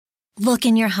Look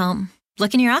in your home.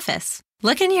 Look in your office.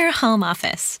 Look in your home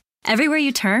office. Everywhere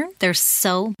you turn, there's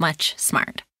so much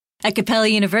smart. At Capella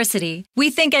University,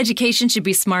 we think education should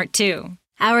be smart too.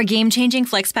 Our game-changing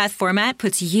FlexPath format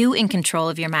puts you in control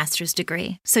of your master's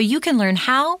degree, so you can learn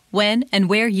how, when, and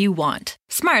where you want.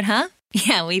 Smart, huh?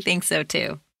 Yeah, we think so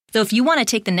too. So if you want to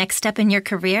take the next step in your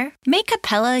career, make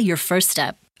Capella your first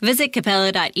step. Visit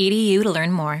capella.edu to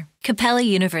learn more. Capella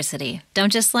University.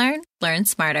 Don't just learn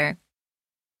smarter.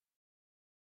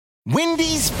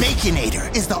 Wendy's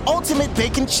Baconator is the ultimate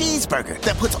bacon cheeseburger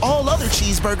that puts all other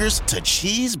cheeseburgers to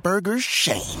cheeseburger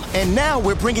shame. And now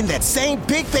we're bringing that same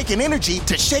big bacon energy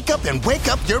to shake up and wake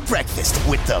up your breakfast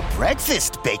with the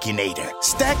Breakfast Baconator.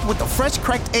 Stacked with the fresh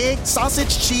cracked egg,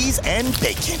 sausage, cheese, and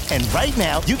bacon. And right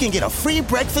now, you can get a free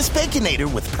Breakfast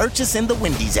Baconator with purchase in the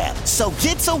Wendy's app. So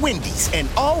get to Wendy's and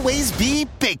always be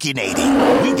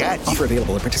baconating. We got you. Offer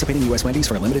available at participating U.S. Wendy's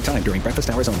for a limited time during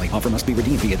breakfast hours only. Offer must be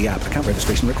redeemed via the app. Account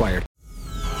registration required.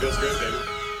 Feels good, baby.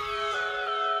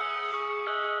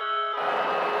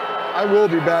 I will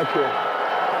be back here.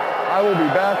 I will be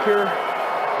back here,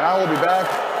 and I will be back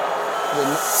with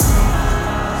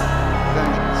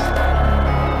vengeance.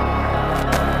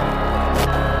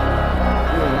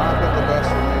 You will not get the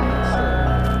best of me, sir.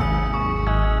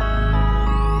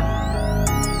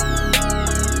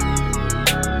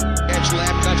 Edge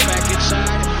lap, cuts back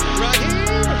inside.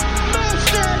 Raheem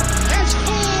Mostert has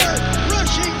 4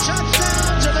 rushing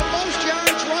touchdowns and the most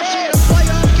yards rushing in a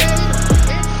playoff game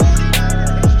in 49er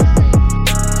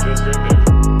history. Feels good, baby.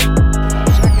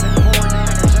 Second and 4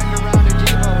 Niners, end around to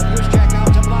Devo, and Juszczyk out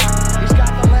to block. He's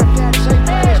got the left edge, St.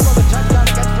 Mary's for the touchdown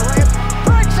against the Rams.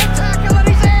 Breaks a tackle and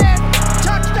he's in!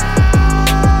 Touchdown!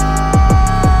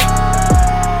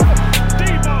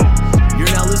 Devo!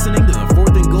 You're now listening to the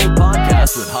Fourth and Gold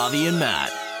podcast with Javi and Matt.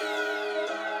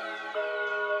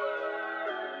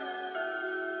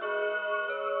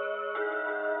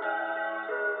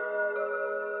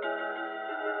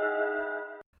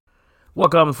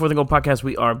 Welcome to the Fourth and Goal podcast.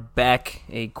 We are back,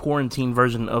 a quarantine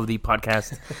version of the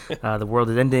podcast. The world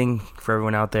is ending for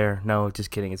everyone out there. No,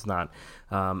 just kidding, it's not.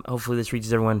 Hopefully this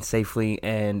reaches everyone safely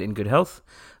and in good health.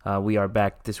 We are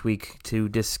back this week to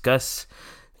discuss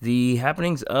the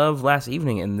happenings of last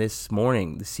evening and this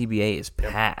morning. The CBA is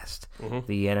passed.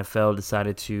 The NFL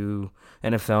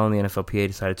and the NFLPA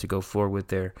decided to go forward with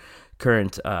their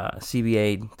current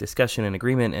CBA discussion and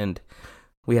agreement, and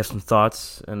we have some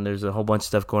thoughts, and there's a whole bunch of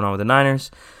stuff going on with the Niners.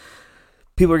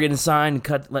 People are getting signed,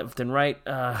 cut left and right.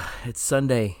 It's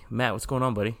Sunday. Matt, what's going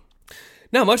on, buddy?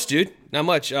 Not much, dude. Not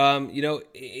much.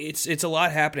 It's a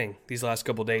lot happening these last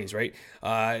couple days, right?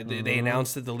 They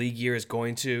announced that the league year is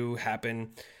going to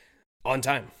happen on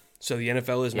time. So the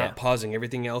NFL is not pausing.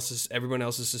 Everyone else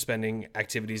is suspending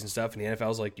activities and stuff, and the NFL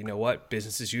is like, you know what?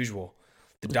 Business as usual.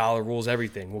 The dollar rules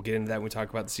everything. We'll get into that when we talk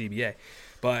about the CBA.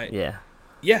 But yeah,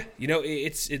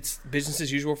 it's business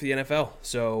as usual for the NFL.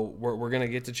 So we're gonna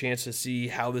get the chance to see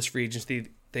how this free agency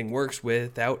thing works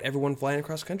without everyone flying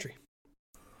across the country.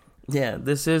 Yeah,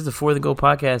 this is the Fourth and Goal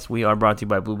podcast. We are brought to you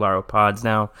by Blue Wire Pods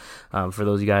now. For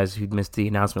those of you guys who missed the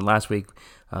announcement last week,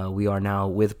 we are now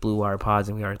with Blue Wire Pods,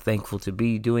 and we are thankful to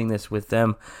be doing this with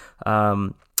them.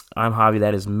 I'm Javi.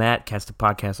 That is Matt. Catch the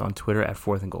podcast on Twitter at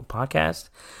Fourth and Goal Podcast.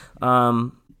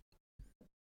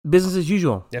 Business as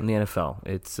usual in the NFL.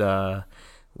 It's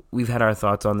we've had our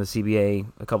thoughts on the CBA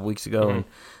a couple weeks ago, and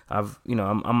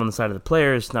I'm on the side of the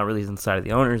players, not really on the side of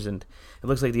the owners, and it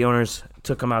looks like the owners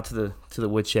took them out to the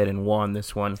woodshed and won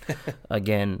this one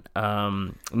again.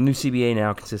 New CBA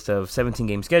now consists of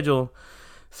 17-game schedule,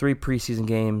 3 preseason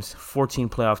games, 14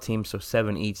 playoff teams, so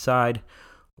 7 each side,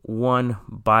 1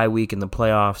 bye week in the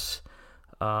playoffs.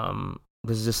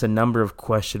 There's just a number of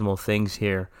questionable things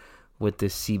here with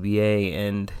this CBA,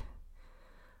 and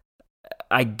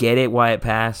I get it why it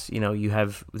passed.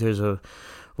 There's a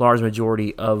large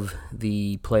majority of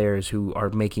the players who are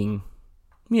making,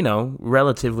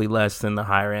 relatively less than the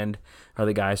higher end of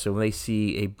the guys. So when they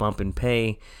see a bump in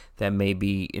pay, that may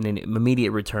be an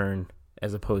immediate return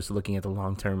as opposed to looking at the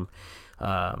long term,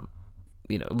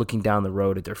 looking down the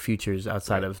road at their futures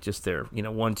outside of just their,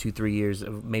 1, 2, 3 years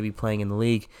of maybe playing in the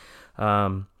league.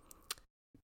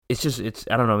 It's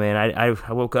I don't know, man. I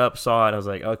woke up, saw it, I was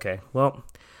like, okay, well,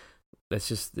 it's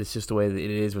just the way that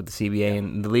it is with the CBA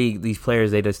and the league. These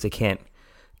players, they can't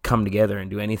come together and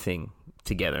do anything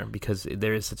together because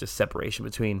there is such a separation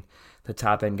between the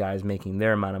top end guys making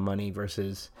their amount of money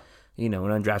versus, an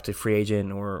undrafted free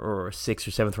agent or a 6th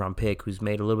or 7th round pick who's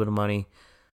made a little bit of money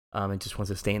and just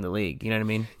wants to stay in the league. You know what I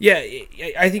mean? Yeah,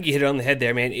 I think you hit it on the head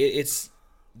there, man. It's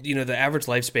the average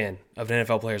lifespan of an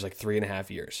NFL player is like 3.5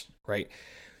 years, right?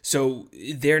 So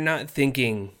they're not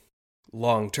thinking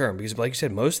long term, because like you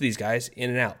said, most of these guys in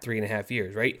and out 3.5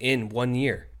 years, right? In 1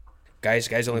 year.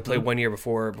 Guys only play 1 year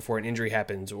before an injury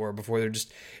happens, or before they're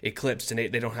just eclipsed and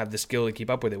they don't have the skill to keep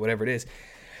up with it, whatever it is.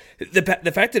 The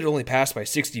fact that it only passed by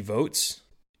 60 votes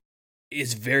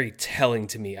is very telling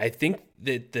to me. I think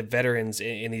that the veterans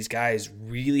and these guys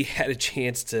really had a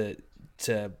chance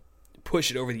to push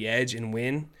it over the edge and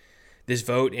win this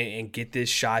vote and get this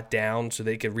shot down so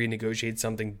they could renegotiate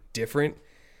something different.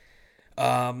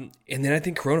 And then I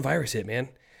think coronavirus hit, man.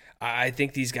 I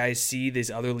think these guys see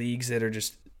these other leagues that are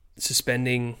just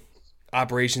suspending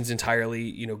operations entirely.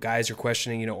 You know, guys are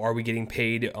questioning, are we getting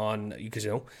paid on, because,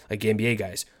 like the NBA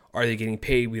guys, are they getting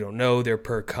paid? We don't know. They're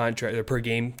per contract, they're per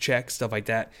game check, stuff like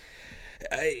that.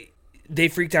 They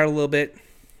freaked out a little bit,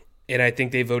 and I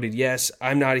think they voted yes.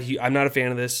 I'm not a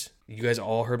fan of this. You guys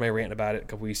all heard my rant about it a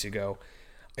couple weeks ago.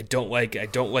 I don't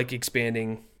like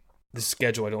expanding the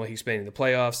schedule. I don't like expanding the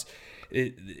playoffs.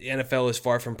 The NFL is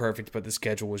far from perfect, but the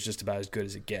schedule was just about as good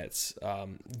as it gets.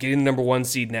 Getting the number 1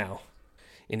 seed now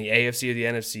in the AFC or the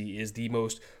NFC is the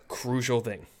most crucial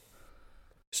thing.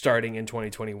 Starting in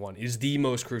 2021 is the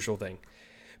most crucial thing,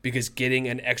 because getting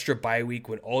an extra bye week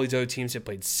when all these other teams have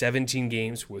played 17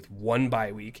 games with 1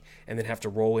 bye week and then have to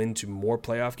roll into more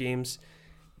playoff games,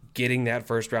 getting that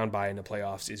first round bye in the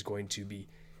playoffs is going to be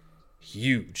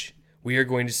huge. We are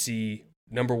going to see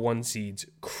number 1 seeds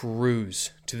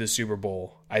cruise to the Super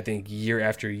Bowl, I think, year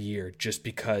after year, just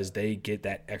because they get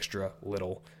that extra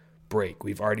little break.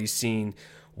 We've already seen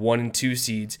 1 and 2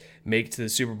 seeds make it to the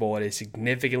Super Bowl at a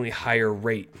significantly higher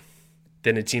rate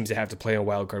than the teams that have to play on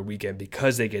Wild Card Weekend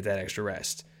because they get that extra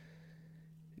rest.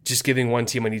 Just giving one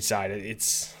team on each side,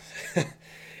 it's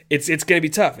it's going to be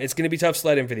tough. It's going to be tough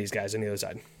sledding for these guys on the other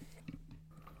side.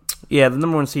 Yeah, the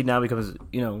number 1 seed now becomes,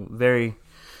 very,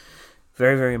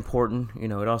 very, very important.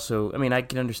 It also, I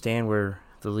can understand where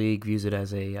the league views it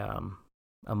as a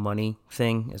money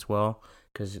thing as well,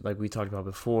 because like we talked about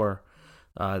before,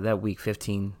 that week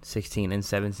 15, 16, and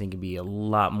 17 can be a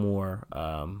lot more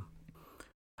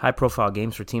high-profile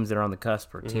games for teams that are on the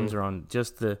cusp, or teams that are on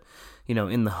just the,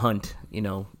 in the hunt.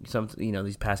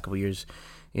 These past couple of years,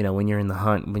 when you're in the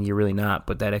hunt, when you're really not,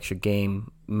 but that extra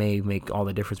game may make all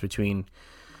the difference between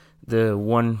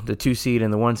the 2 seed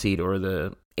and the 1 seed, or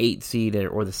the 8 seed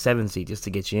or the 7 seed, just to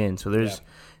get you in. So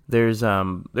there's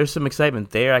some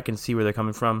excitement there. I can see where they're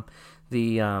coming from.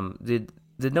 The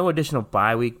no additional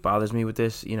bye week bothers me with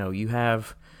this. You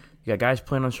got guys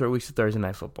playing on short weeks of Thursday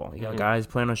Night Football. You got guys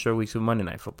playing on short weeks of Monday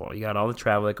Night Football. You got all the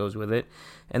travel that goes with it.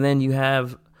 And then you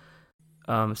have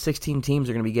 16 teams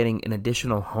are going to be getting an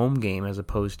additional home game as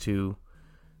opposed to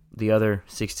the other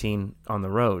 16 on the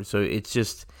road. So it's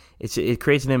just it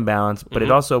creates an imbalance, but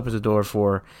it also opens the door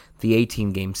for the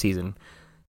 18-game season,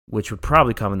 which would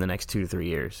probably come in the next 2 to 3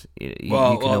 years. That's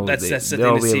the thing.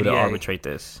 They'll The be able to CBA, arbitrate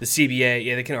this. The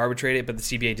CBA, they can arbitrate it, but the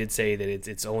CBA did say that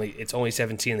it's only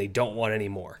 17. And they don't want any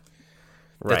more.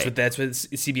 That's what the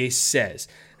CBA says.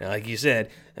 Now, like you said,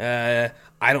 I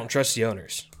don't trust the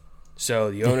owners.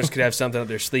 So the owners could have something up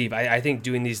their sleeve. I think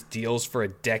doing these deals for a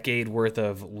decade worth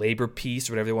of labor peace,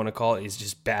 or whatever they want to call it, is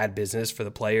just bad business for the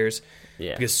players.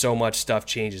 Yeah. Because so much stuff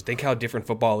changes. Think how different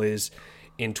football is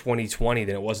in 2020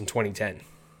 than it was in 2010.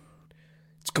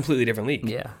 It's a completely different league.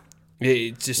 Yeah.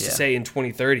 It's just to say in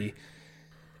 2030,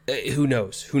 who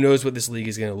knows? Who knows what this league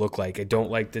is going to look like? I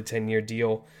don't like the 10-year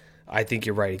deal. I think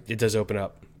you're right. It does open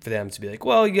up for them to be like,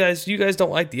 well, you guys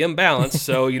don't like the imbalance,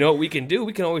 so you know what we can do?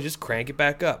 We can always just crank it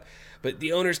back up. But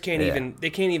the owners can't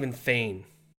even feign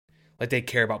like they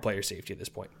care about player safety at this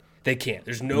point. They can't.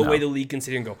 There's no way the league can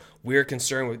sit here and go, we're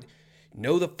concerned with.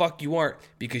 No, the fuck you aren't,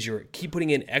 because you keep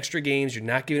putting in extra games. You're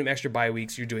not giving them extra bye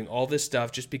weeks. You're doing all this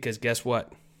stuff just because, guess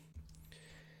what?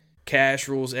 Cash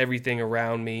rules everything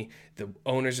around me. The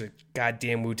owners are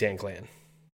goddamn Wu-Tang Clan.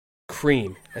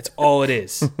 Cream. That's all it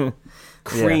is.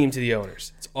 Cream to the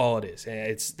owners. That's all it is.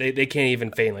 And they can't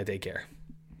even feign like they care.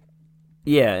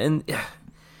 Yeah, and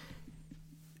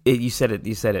you said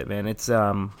it, man. It's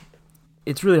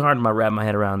really hard to wrap my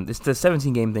head around. The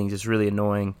 17-game thing is just really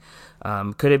annoying.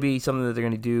 Could it be something that they're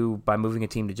going to do by moving a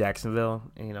team to Jacksonville,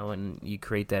 and you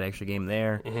create that extra game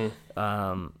there?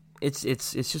 Mm-hmm. It's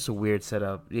just a weird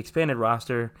setup. The expanded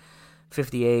roster,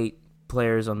 58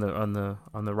 players on the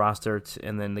roster,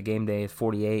 and then the game day is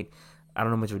 48. I don't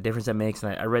know how much of a difference that makes.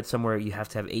 And I read somewhere you have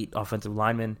to have 8 offensive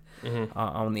linemen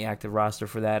on the active roster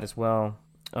for that as well.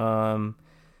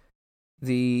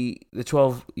 The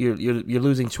 12 you're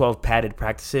losing 12 padded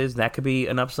practices. That could be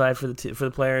an upside for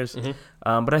the players.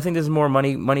 Mm-hmm. But I think this is more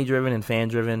money driven and fan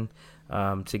driven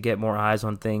to get more eyes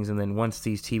on things. And then once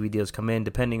these TV deals come in,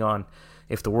 depending on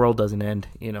if the world doesn't end,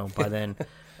 by then,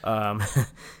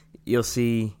 you'll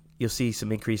see you'll see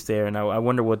some increase there, and I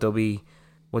wonder what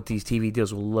these TV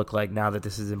deals will look like now that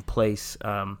this is in place.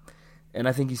 And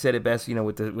I think you said it best,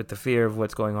 with the fear of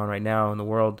what's going on right now in the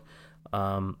world.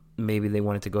 Maybe they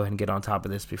wanted to go ahead and get on top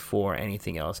of this before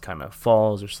anything else kind of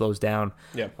falls or slows down.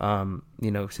 Yeah.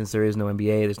 Since there is no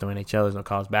NBA, there's no NHL, there's no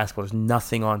college basketball, there's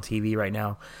nothing on TV right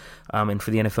now. And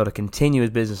for the NFL to continue as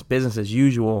business as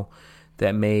usual,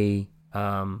 that may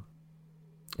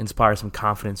inspire some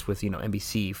confidence with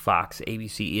NBC, Fox,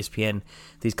 ABC, ESPN.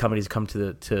 These companies come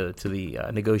to the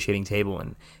negotiating table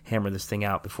and hammer this thing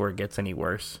out before it gets any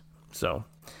worse. So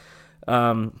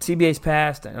CBA's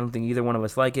passed. I don't think either one of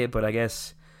us like it, but I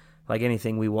guess like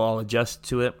anything, we will all adjust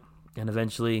to it, and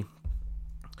eventually,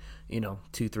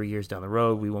 2-3 years down the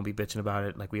road, we won't be bitching about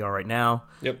it like we are right now.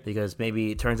 Yep. Because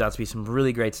maybe it turns out to be some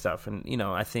really great stuff, and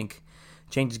I think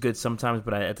change is good sometimes,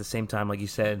 but at the same time, like you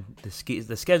said,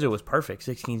 the schedule was perfect.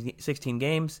 16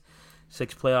 games,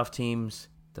 6 playoff teams.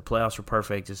 The playoffs were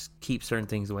perfect. Just keep certain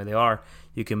things the way they are.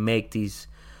 You can make these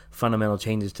fundamental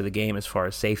changes to the game as far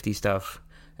as safety stuff,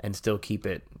 and still keep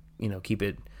it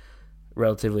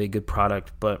relatively a good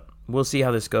product. But we'll see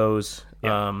how this goes.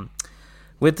 Yeah.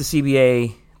 With the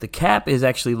CBA, the cap is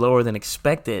actually lower than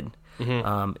expected.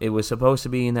 Mm-hmm. It was supposed to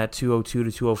be in that 202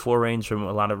 to 204 range from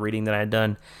a lot of reading that I had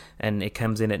done, and it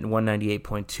comes in at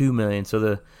 198.2 million.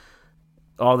 So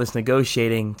all this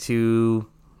negotiating to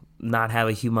not have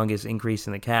a humongous increase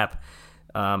in the cap.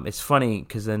 It's funny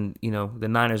because then, the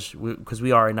Niners, because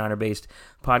we are a Niner-based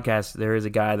podcast, there is a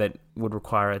guy that would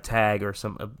require a tag or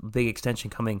a big extension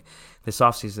coming this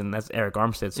offseason. That's Eric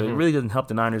Armstead. So It really doesn't help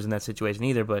the Niners in that situation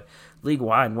either. But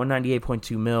league-wide,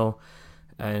 198.2 mil,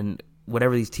 and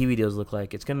whatever these TV deals look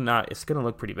like, it's gonna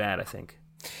look pretty bad, I think.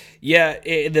 Yeah,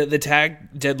 the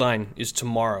tag deadline is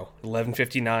tomorrow,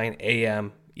 11:59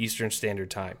 a.m. Eastern Standard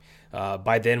Time.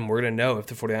 By then, we're going to know if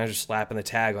the 49ers are slapping the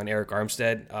tag on Eric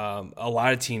Armstead. A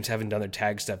lot of teams haven't done their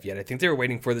tag stuff yet. I think they were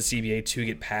waiting for the CBA to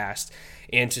get passed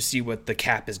and to see what the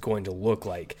cap is going to look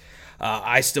like.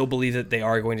 I still believe that they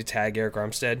are going to tag Eric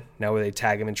Armstead. Now, whether they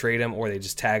tag him and trade him, or they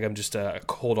just tag him just to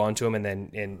hold on to him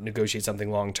and negotiate something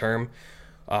long-term,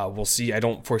 we'll see. I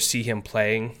don't foresee him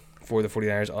playing for the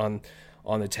 49ers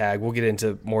on the tag. We'll get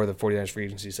into more of the 49ers free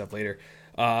agency stuff later.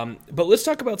 But let's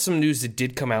talk about some news that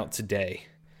did come out today.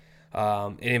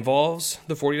 It involves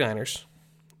the 49ers,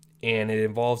 and it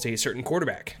involves a certain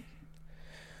quarterback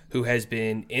who has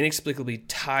been inexplicably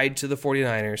tied to the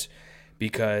 49ers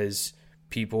because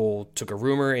people took a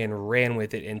rumor and ran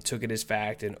with it and took it as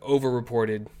fact and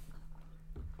over-reported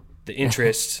the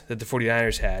interest that the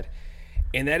 49ers had.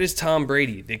 And that is Tom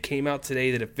Brady. That came out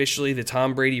today that officially the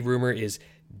Tom Brady rumor is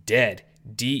dead.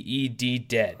 D-E-D,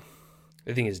 dead.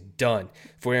 The thing is done.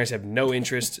 49ers have no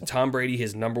interest. Tom Brady,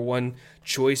 his number one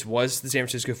choice was the San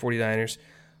Francisco 49ers,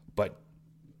 but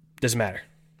doesn't matter.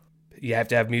 You have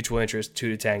to have mutual interest, two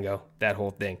to tango, that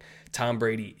whole thing. Tom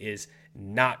Brady is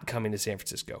not coming to San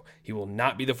Francisco. He will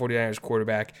not be the 49ers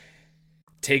quarterback.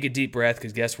 Take a deep breath,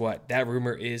 because guess what? That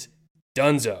rumor is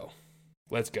donezo.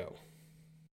 Let's go.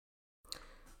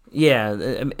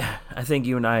 Yeah, I think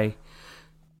you and I,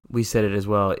 we said it as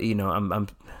well.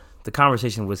 The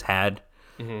conversation was had.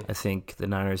 I think the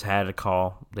Niners had a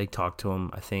call. They talked to him.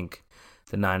 I think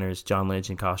the Niners, John Lynch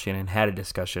and Kyle Shanahan, had a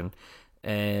discussion.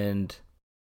 And,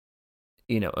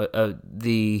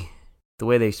 the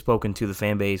way they've spoken to the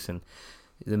fan base and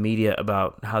the media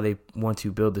about how they want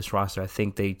to build this roster, I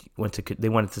think they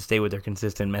wanted to stay with their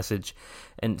consistent message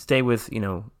and stay with,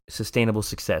 sustainable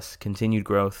success, continued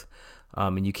growth.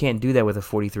 And you can't do that with a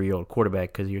 43-year-old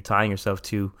quarterback because you're tying yourself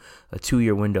to a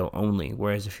 2-year window only.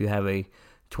 Whereas if you have a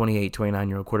 28,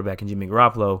 29-year-old quarterback in Jimmy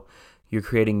Garoppolo, you're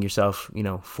creating yourself,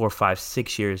 4, 5,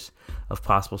 6 years of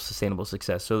possible sustainable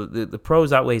success. So the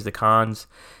pros outweighs the cons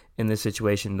in this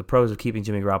situation. The pros of keeping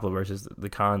Jimmy Garoppolo versus the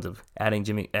cons of adding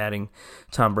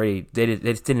Tom Brady, they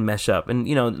just didn't mesh up. And,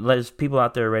 there's people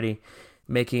out there already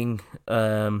making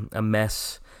a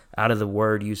mess out of the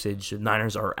word usage. The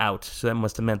Niners are out. So that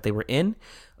must have meant they were in.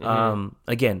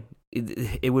 Again,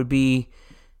 it would be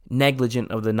negligent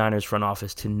of the Niners front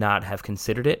office to not have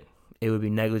considered it. It would be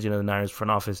negligent of the Niners front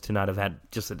office to not have had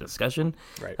just a discussion.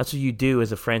 Right. That's what you do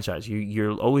as a franchise.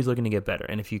 You're always looking to get better.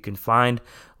 And if you can find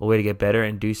a way to get better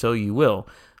and do so, you will.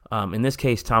 In this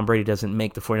case, Tom Brady doesn't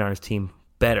make the 49ers team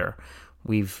better.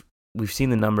 We've seen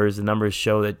the numbers. The numbers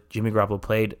show that Jimmy Garoppolo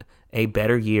played a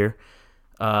better year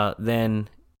than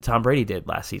Tom Brady did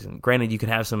last season. Granted, you can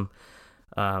have some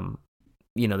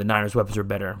the Niners' weapons were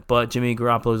better, but Jimmy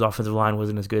Garoppolo's offensive line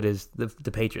wasn't as good as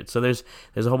the Patriots. So there's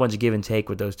a whole bunch of give and take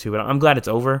with those two. But I'm glad it's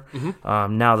over.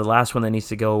 Mm-hmm. Now the last one that needs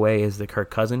to go away is the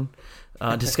Kirk Cousins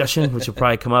discussion, which will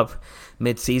probably come up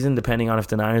mid-season, depending on if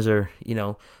the Niners are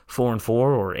 4-4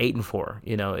 or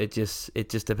 8-4. It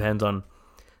just depends on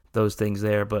those things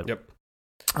there. But yep.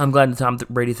 I'm glad the Tom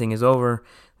Brady thing is over.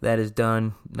 That is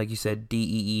done. Like you said,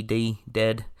 DEED,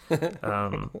 dead.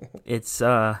 It's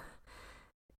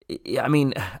I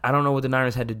mean, I don't know what the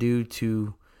Niners had to do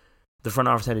the front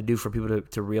office had to do for people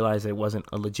to realize that it wasn't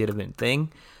a legitimate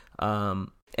thing. And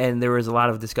there was a lot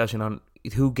of discussion on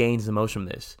who gains the most from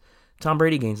this. Tom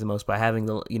Brady gains the most by having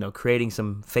creating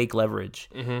some fake leverage.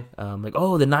 Mm-hmm. Like,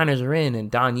 the Niners are in, and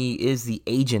Don Yee is the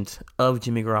agent of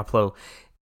Jimmy Garoppolo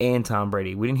and Tom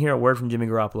Brady. We didn't hear a word from Jimmy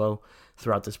Garoppolo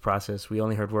throughout this process. We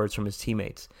only heard words from his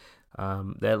teammates.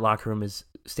 That locker room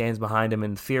stands behind him,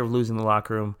 and the fear of losing the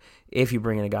locker room if you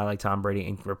bring in a guy like Tom Brady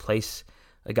and replace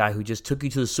a guy who just took you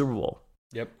to the Super Bowl.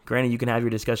 Yep. Granted, you can have your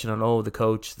discussion on the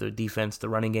coach, the defense, the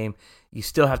running game. You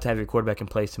still have to have your quarterback in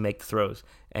place to make the throws,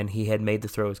 and he had made the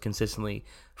throws consistently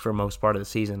for most part of the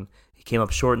season. He came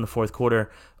up short in the fourth quarter.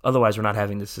 Otherwise, we're not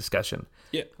having this discussion.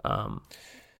 Yeah.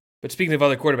 But speaking of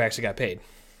other quarterbacks that got paid,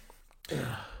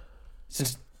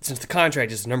 since the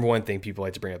contract is the number one thing people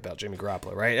like to bring up about Jimmy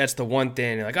Garoppolo, right? That's the one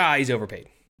thing. They're like, he's overpaid.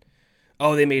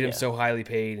 Oh, they made him so highly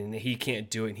paid, and he can't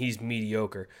do it, and he's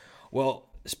mediocre. Well,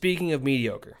 speaking of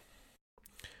mediocre,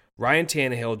 Ryan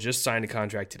Tannehill just signed a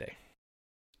contract today.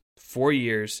 4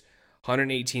 years,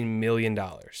 $118 million.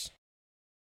 It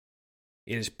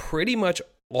is pretty much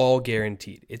all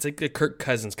guaranteed. It's like the Kirk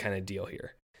Cousins kind of deal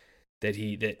here that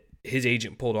his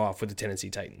agent pulled off with the Tennessee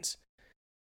Titans.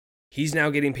 He's now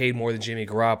getting paid more than Jimmy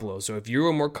Garoppolo. So if you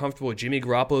were more comfortable with Jimmy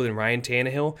Garoppolo than Ryan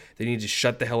Tannehill, then you need to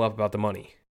shut the hell up about the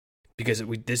money. Because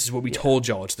this is what we told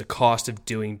y'all. It's the cost of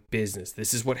doing business.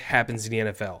 This is what happens in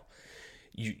the NFL.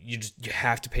 You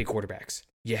have to pay quarterbacks.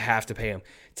 You have to pay them.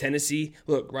 Tennessee,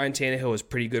 look, Ryan Tannehill was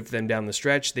pretty good for them down the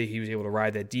stretch. He was able to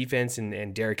ride that defense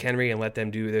and Derrick Henry and let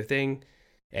them do their thing.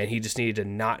 And he just needed to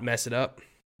not mess it up.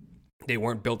 They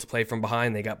weren't built to play from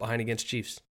behind. They got behind against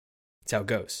Chiefs. That's how it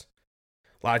goes.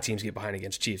 A lot of teams get behind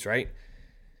against Chiefs, right?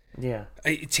 Yeah.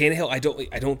 Tannehill,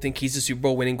 I don't think he's a Super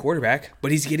Bowl winning quarterback,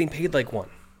 but he's getting paid like one.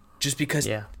 Just because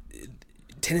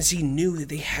Tennessee knew that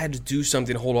they had to do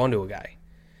something to hold on to a guy.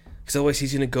 Because otherwise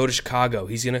he's going to go to Chicago.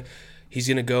 He's going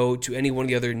to go to any one of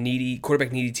the other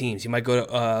quarterback needy teams. He might go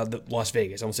to Las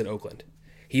Vegas. I almost said Oakland.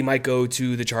 He might go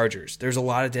to the Chargers. There's a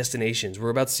lot of destinations. We're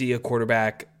about to see a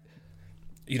quarterback,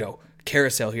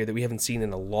 carousel here that we haven't seen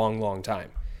in a long, long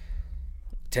time.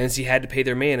 Tennessee had to pay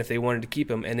their man if they wanted to keep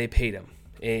him, and they paid him.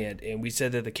 And we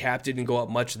said that the cap didn't go up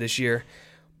much this year,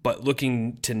 but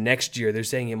looking to next year, they're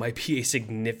saying it might be a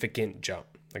significant jump,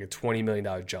 like a $20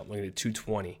 million jump, looking at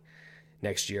 $220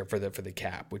 next year for the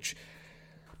cap, which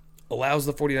allows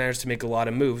the 49ers to make a lot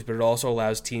of moves, but it also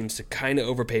allows teams to kind of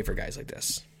overpay for guys like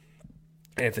this.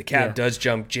 And if the cap does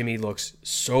jump, Jimmy looks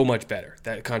so much better.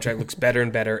 That contract looks better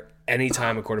and better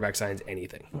anytime a quarterback signs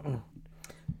anything.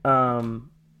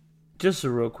 Just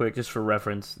real quick, just for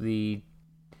reference, the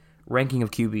ranking of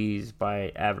QBs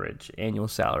by average annual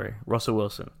salary: Russell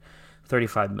Wilson,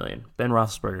 $35 million; Ben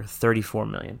Roethlisberger, $34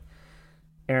 million;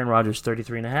 Aaron Rodgers,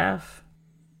 $33.5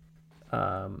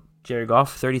 million; Jared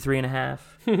Goff, $33.5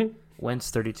 million;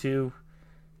 Wentz, $32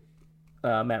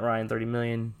 million; Matt Ryan, $30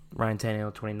 million; Ryan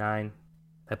Tannehill, $29 million.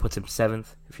 That puts him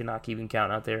 7th, if you're not keeping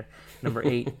count out there. Number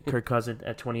 8, Kirk Cousins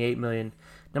at $28 million.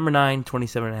 Number 9,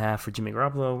 $27.5 million for Jimmy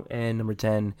Garoppolo. And number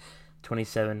 10,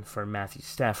 $27 million for Matthew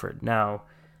Stafford. Now,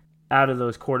 out of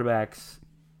those quarterbacks,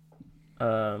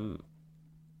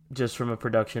 just from a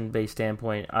production-based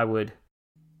standpoint, I would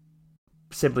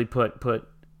simply put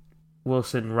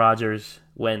Wilson, Rodgers,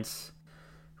 Wentz,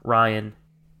 Ryan,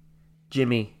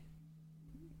 Jimmy,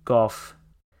 Goff,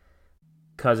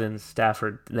 Cousins,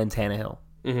 Stafford, then Tannehill.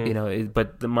 Mm-hmm.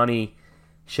 But the money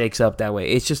shakes up that way.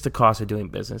 It's just the cost of doing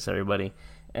business, everybody.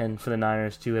 And for the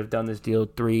Niners to have done this deal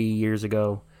 3 years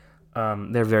ago,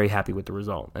 they're very happy with the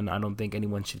result. And I don't think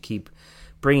anyone should keep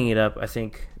bringing it up. I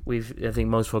think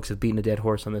most folks have beaten a dead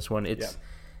horse on this one. It's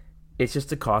just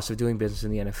the cost of doing business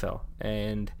in the NFL.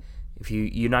 And if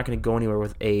you're not going to go anywhere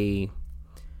with a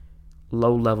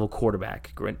low-level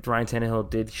quarterback. Ryan Tannehill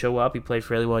did show up. He played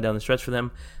fairly well down the stretch for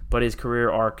them, but his career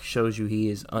arc shows you he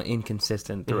is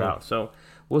inconsistent throughout. Mm-hmm. So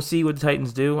we'll see what the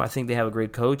Titans do. I think they have a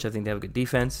great coach. I think they have a good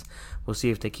defense. We'll see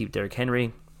if they keep Derrick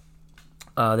Henry.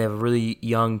 They have a really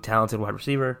young, talented wide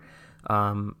receiver.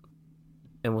 And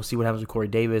we'll see what happens with Corey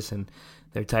Davis and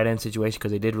their tight end situation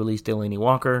because they did release Delaney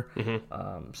Walker.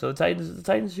 So the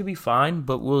Titans should be fine,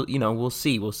 but we'll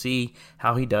see. We'll see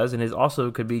how he does, and it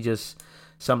also could be just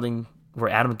something where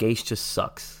Adam Gase just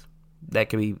sucks. That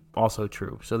could be also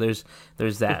true. So there's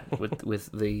that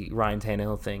with the Ryan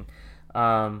Tannehill thing.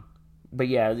 But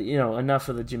yeah, enough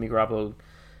of the Jimmy Garoppolo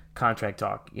contract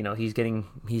talk.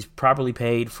 He's properly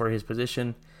paid for his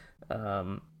position,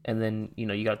 and then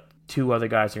you got two other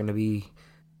guys that are going to be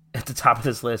at the top of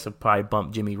this list will probably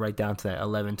bump Jimmy right down to that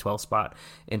 11, 12 spot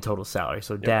in total salary.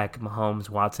 So Dak, Mahomes,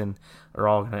 Watson are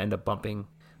all going to end up bumping,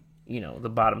 the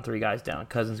bottom three guys down.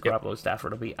 Cousins, Garoppolo,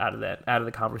 Stafford will be out of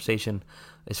the conversation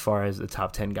as far as the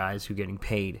top 10 guys who are getting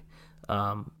paid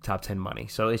top 10 money.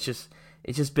 So it's just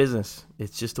business.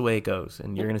 It's just the way it goes.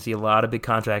 And you're going to see a lot of big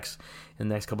contracts in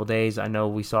the next couple of days. I know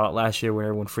we saw it last year where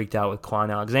everyone freaked out with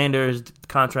Quan Alexander's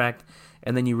contract.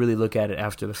 And then you really look at it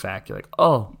after the fact. You're like,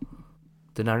 oh,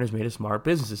 the Niners made a smart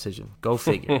business decision. Go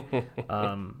figure.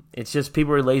 It's just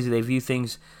people are lazy. They view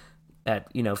things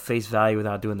at face value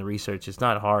without doing the research. It's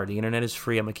not hard. The internet is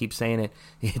free. I'm gonna keep saying it.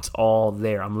 It's all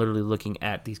there. I'm literally looking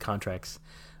at these contracts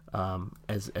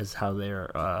as how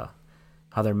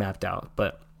they're mapped out.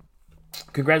 But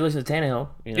congratulations to Tannehill.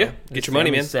 Get your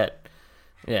money, man. Set.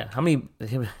 Yeah. How many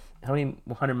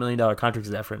 $100 million contracts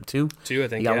is that for him? Two, I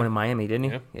think. He got one in Miami, didn't he?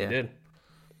 Yeah, he did.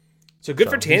 So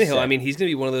good for Tannehill. I mean, he's going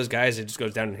to be one of those guys that just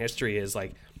goes down in history as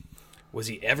like, was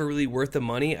he ever really worth the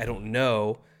money? I don't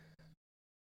know.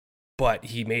 But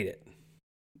he made it.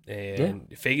 And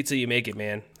fake it till you make it,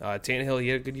 man. Tannehill, he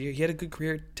had a good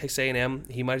career at Texas A&M.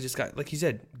 He might have just got, like he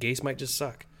said, Gase might just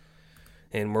suck.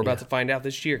 And we're about to find out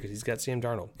this year because he's got Sam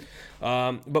Darnold.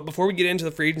 But before we get into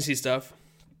the free agency stuff,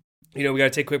 we got to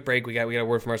take a quick break. We got a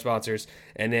word from our sponsors.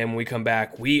 And then when we come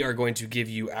back, we are going to give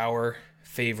you our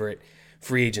favorite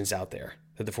free agents out there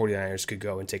that the 49ers could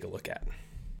go and take a look at.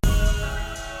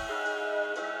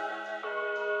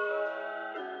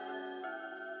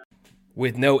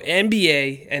 With no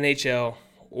NBA, NHL,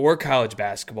 or college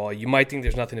basketball, you might think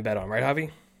there's nothing to bet on, right, Javi?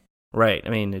 Right. I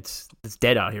mean, it's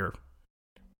dead out here.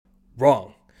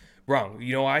 Wrong.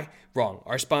 You know why? Wrong.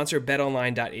 Our sponsor,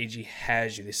 betonline.ag,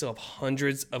 has you. They still have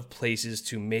hundreds of places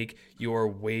to make your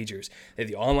wagers. They have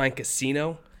the online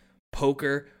casino,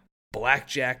 poker,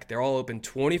 blackjack. They're all open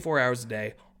 24 hours a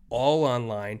day, all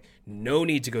online. No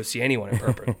need to go see anyone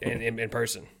in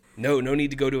person. No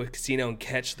need to go to a casino and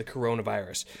catch the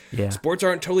coronavirus. Yeah. Sports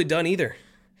aren't totally done either.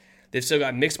 They've still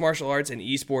got mixed martial arts and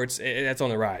esports. That's on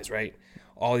the rise, right?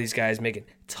 All these guys making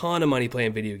a ton of money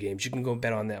playing video games. You can go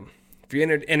bet on them. If you're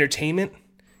into entertainment,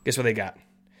 guess what they got?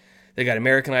 They got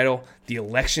American Idol, the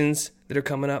elections that are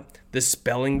coming up, the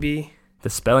spelling bee. The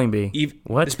spelling bee?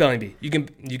 What? The spelling bee. You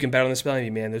can bet on the spelling bee,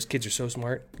 man. Those kids are so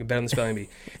smart. You can bet on the spelling bee.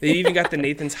 They even got the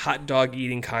Nathan's hot dog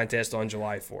eating contest on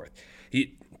July 4th.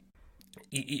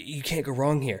 You can't go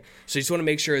wrong here. So you just want to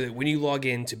make sure that when you log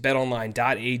in to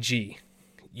betonline.ag,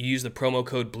 you use the promo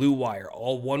code BLUEWIRE,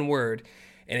 all one word,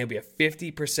 and it'll be a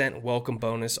 50% welcome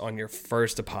bonus on your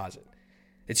first deposit.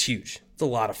 It's huge. It's a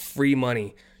lot of free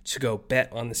money to go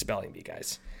bet on the spelling bee,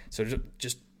 guys. So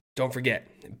just don't forget,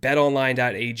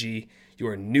 betonline.ag,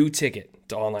 your new ticket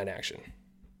to online action.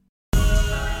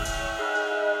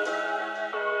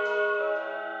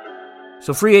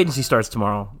 So free agency starts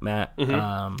tomorrow, Matt.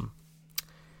 Mm-hmm.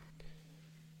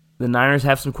 The Niners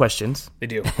have some questions. They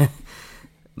do.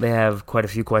 They have quite a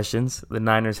few questions. The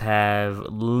Niners have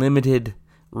limited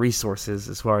resources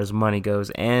as far as money goes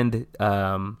and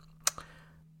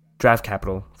draft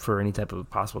capital for any type of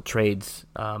possible trades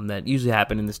that usually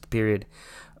happen in this period.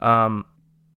 Something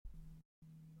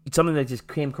that just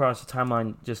came across the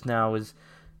timeline just now is,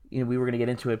 we were going to get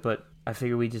into it, but I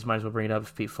figure we just might as well bring it up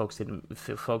if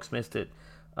folks missed it.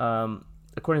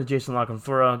 According to Jason La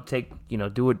Canfora,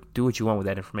 do what you want with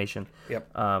that information.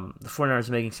 Yep. The 49ers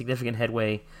are making significant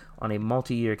headway on a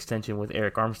multi-year extension with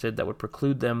Eric Armstead that would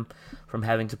preclude them from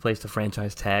having to place the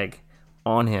franchise tag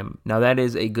on him. Now, that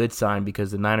is a good sign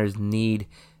because the Niners need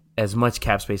as much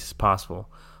cap space as possible.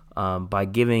 By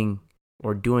giving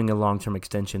or doing a long-term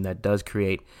extension, that does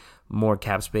create more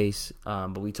cap space.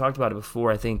 But we talked about it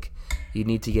before. I think you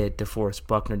need to get DeForest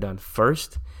Buckner done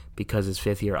first because his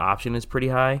fifth-year option is pretty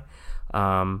high.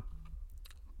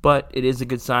 But it is a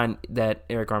good sign that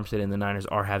Eric Armstead and the Niners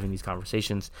are having these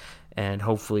conversations, and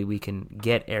hopefully we can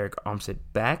get Eric Armstead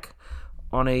back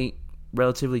on a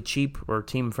relatively cheap or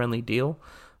team-friendly deal.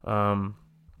 According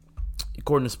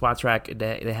to SpotTrack,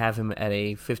 they have him at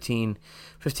a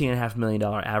 $15.5 million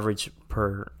average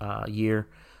per year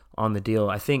on the deal.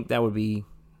 I think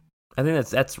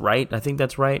that's right. I think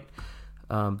that's right,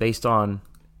 based on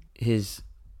his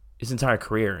entire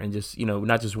career and just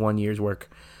not just 1 year's work.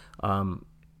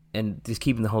 and just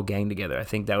keeping the whole gang together. I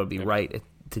think that would be right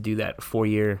to do that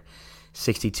 4-year,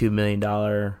 $62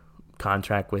 million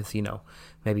contract with,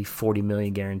 maybe $40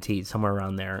 million guaranteed, somewhere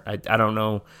around there. I don't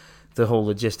know the whole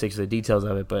logistics, the details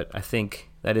of it, but I think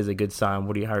that is a good sign.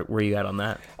 Where are you at on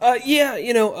that?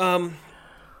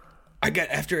 I got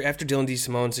after Dylan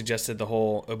DeSimone suggested the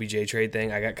whole OBJ trade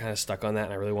thing, I got kind of stuck on that,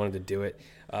 and I really wanted to do it.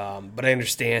 But I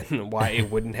understand why it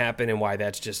wouldn't happen and why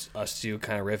that's just us two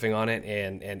kind of riffing on it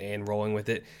and rolling with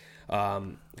it.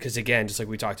 Because again, just like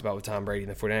we talked about with Tom Brady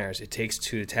and the 49ers, it takes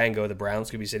two to tango. The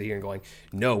Browns could be sitting here and going,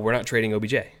 no, we're not trading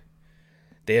OBJ.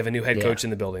 They have a new head coach in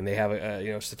the building. They have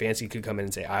Stefanski could come in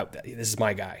and say, this is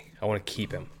my guy. I want to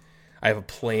keep him. I have a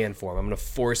plan for him. I'm going to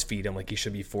force feed him like he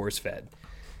should be force fed,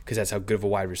 because that's how good of a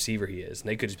wide receiver he is. And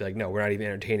they could just be like, no, we're not even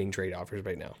entertaining trade offers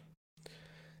right now.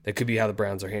 That could be how the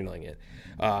Browns are handling it.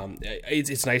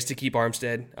 It's nice to keep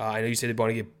Armstead. I know you said they want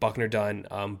to get Buckner done.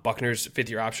 Buckner's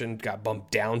 5th-year option got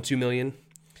bumped down $2 million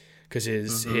because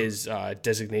his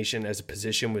designation as a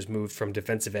position was moved from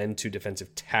defensive end to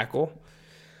defensive tackle,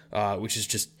 which is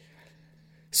just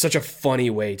such a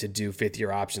funny way to do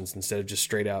 5th-year options instead of just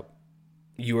straight up,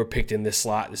 you were picked in this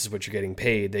slot, this is what you're getting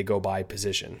paid. They go by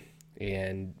position.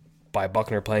 And by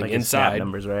Buckner playing like inside,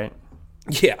 numbers, right?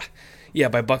 Yeah.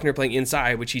 By Buckner playing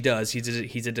inside, which he does,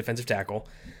 he's a defensive tackle.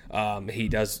 He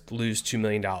does lose $2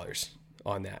 million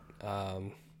on that.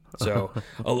 So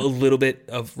a little bit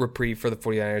of reprieve for the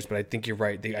 49ers, but I think you're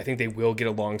right. I think they will get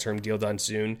a long-term deal done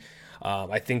soon.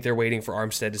 I think they're waiting for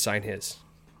Armstead to sign his.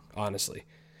 Honestly,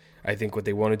 I think what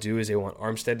they want to do is they want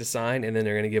Armstead to sign, and then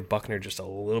they're going to give Buckner just a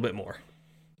little bit more.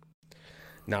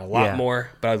 Not a lot more,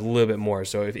 but a little bit more.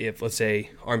 So if let's say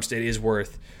Armstead is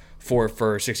worth 4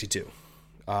 for 62,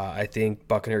 I think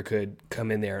Buckner could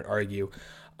come in there and argue,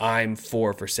 I'm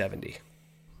 4 for 70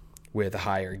 with a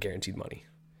higher guaranteed money.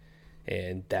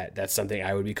 And that's something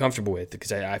I would be comfortable with,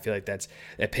 because I feel like that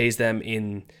pays them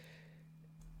in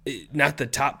not the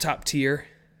top tier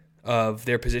of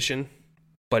their position,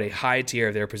 but a high tier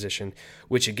of their position,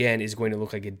 which again is going to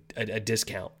look like a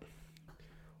discount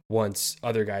once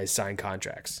other guys sign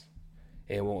contracts.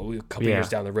 And a couple years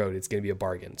down the road, it's going to be a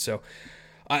bargain. So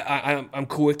I'm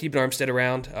cool with keeping Armstead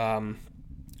around.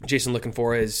 Jason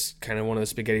LaCanfora is kind of one of the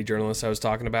spaghetti journalists I was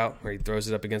talking about, where he throws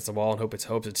it up against the wall and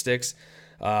hopes it sticks.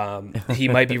 He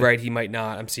might be right, he might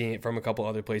not. I'm seeing it from a couple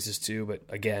other places too, but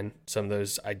again, some of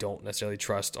those I don't necessarily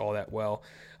trust all that well.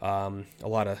 A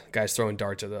lot of guys throwing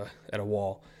darts at a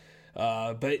wall.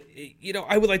 But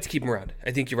I would like to keep him around.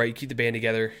 I think you're right. You keep the band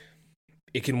together.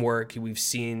 It can work. We've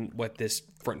seen what this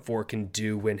front four can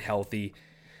do when healthy.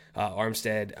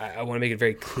 Armstead, I want to make it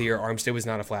very clear, Armstead was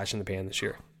not a flash in the pan this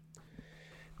year.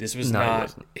 This was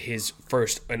not his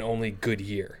first and only good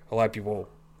year. A lot of people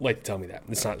like to tell me that.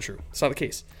 It's not true. It's not the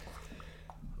case.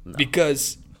 No.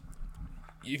 Because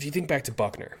if you think back to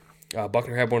Buckner,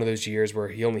 Buckner had one of those years where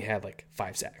he only had like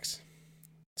 5 sacks,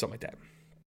 something like that.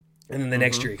 And then the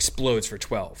next year he explodes for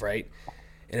 12, right?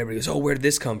 And everybody goes, oh, where did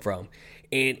this come from?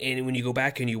 And when you go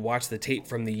back and you watch the tape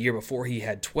from the year before he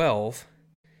had 12,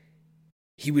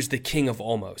 he was the king of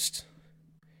almost.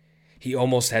 He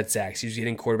almost had sacks. He was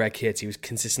getting quarterback hits. He was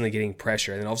consistently getting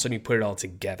pressure. And then all of a sudden you put it all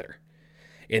together.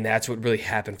 And that's what really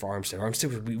happened for Armstead.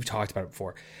 Armstead, we talked about it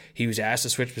before. He was asked to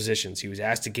switch positions. He was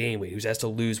asked to gain weight. He was asked to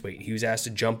lose weight. He was asked to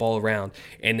jump all around.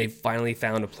 And they finally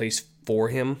found a place for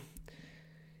him.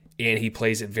 And he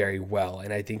plays it very well.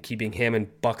 And I think keeping him and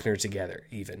Buckner together,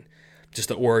 even just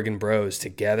the Oregon bros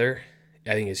together,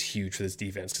 I think is huge for this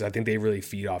defense, because I think they really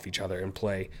feed off each other and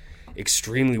play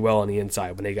extremely well on the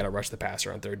inside when they got to rush the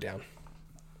passer on third down.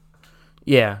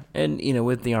 Yeah, and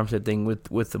with the Armstead thing,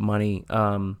 with the money,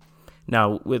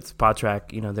 now with Spotrac,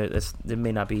 that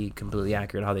may not be completely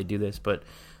accurate how they do this, but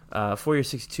 4-year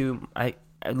 62,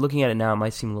 looking at it now, it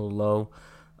might seem a little low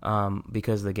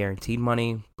because of the guaranteed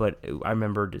money. But I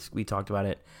remember we talked about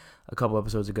it a couple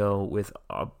episodes ago with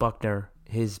Buckner.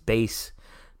 His base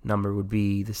number would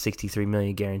be the $63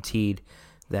 million guaranteed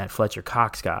that Fletcher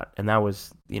Cox got, and that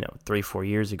was 3-4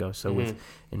 years ago. So with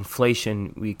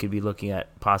inflation, we could be looking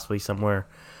at possibly somewhere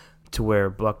to where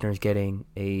Buckner's getting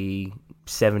a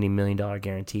 $70 million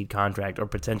guaranteed contract, or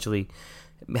potentially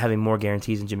having more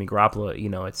guarantees than Jimmy Garoppolo,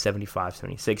 at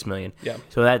 $75-76 million. Yeah.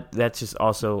 So that's just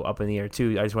also up in the air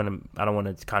too. I don't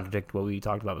want to contradict what we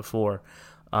talked about before.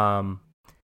 And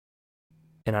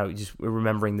I just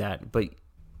remembering that, but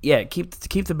yeah, keep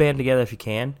the band together if you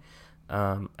can.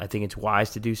 I think it's wise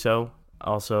to do so.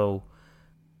 Also,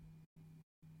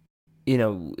 you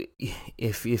know,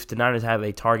 if the Niners have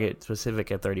a target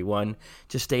specific at 31,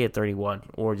 just stay at 31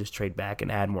 or just trade back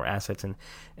and add more assets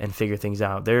and figure things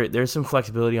out. There's some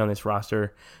flexibility on this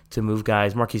roster to move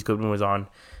guys. Marquise Goodwin was on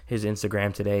his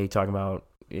Instagram today talking about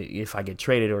if I get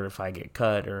traded or if I get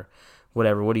cut or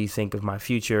whatever. What do you think of my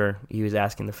future? He was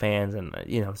asking the fans, and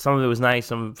you know, some of it was nice.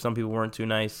 Some people weren't too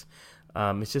nice.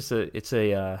 It's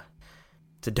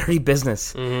a dirty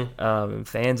business. Mm-hmm.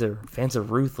 Fans are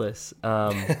ruthless.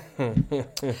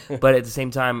 But at the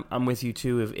same time, I'm with you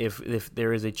too. If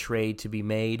there is a trade to be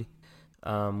made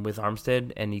with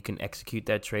Armstead, and you can execute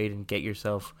that trade and get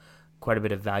yourself quite a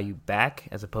bit of value back,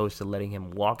 as opposed to letting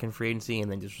him walk in free agency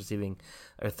and then just receiving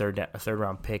a third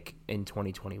round pick in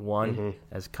 2021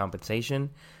 as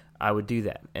compensation, I would do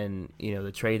that. And you know,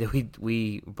 the trade that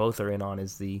we both are in on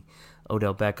is the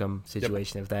Odell Beckham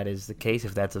situation. Yep. If that is the case,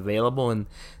 if that's available, and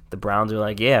the Browns are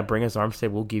like, yeah, bring us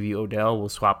Armstead, we'll give you Odell, we'll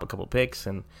swap a couple picks,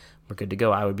 and we're good to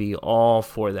go. I would be all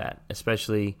for that,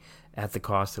 especially at the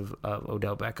cost of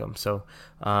Odell Beckham. So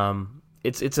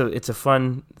it's a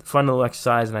fun little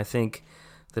exercise, and I think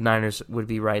the Niners would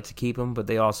be right to keep him, but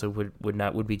they also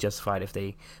would be justified if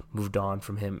they moved on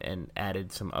from him and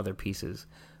added some other pieces,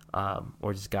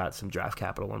 or just got some draft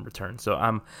capital in return. So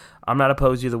I'm not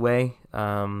opposed either way.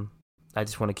 I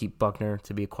just want to keep Buckner,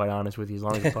 to be quite honest with you. As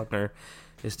long as Buckner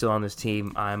is still on this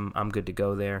team, I'm good to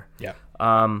go there. Yeah.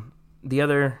 The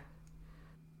other,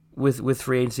 with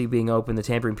free agency being open, the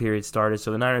tampering period started,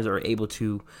 so the Niners are able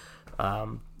to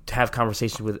have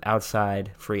conversations with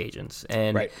outside free agents.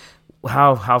 And right.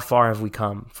 How far have we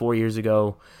come? 4 years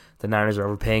ago, the Niners are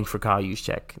overpaying for Kyle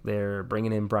Juszczyk. They're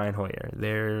bringing in Brian Hoyer.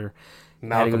 They're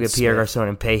had to go get Pierre Garçon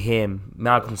and pay him.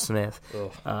 Malcolm Smith.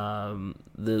 The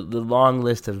long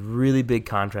list of really big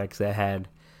contracts that had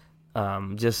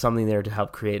just something there to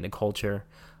help create a culture.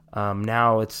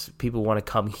 Now it's people want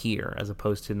to come here as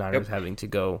opposed to Niners having to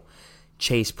go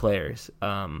chase players.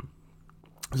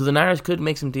 So the Niners could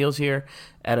make some deals here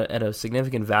at a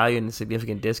significant value and a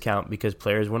significant discount because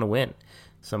players want to win.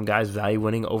 Some guys value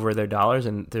winning over their dollars,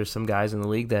 and there's some guys in the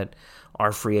league that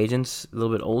are free agents, a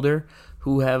little bit older,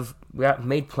 who have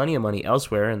made plenty of money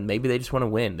elsewhere, and maybe they just want to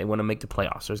win. They want to make the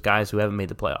playoffs. There's guys who haven't made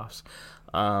the playoffs.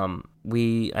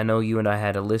 I know you and I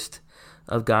had a list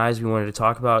of guys we wanted to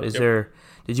talk about.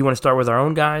 Did you want to start with our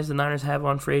own guys the Niners have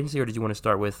on free agency, or did you want to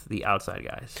start with the outside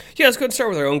guys? Yeah, let's go and start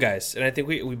with our own guys. And I think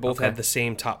we both had the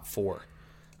same top four.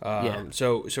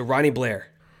 So Ronnie Blair.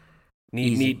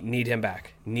 Need him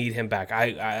back. Need him back.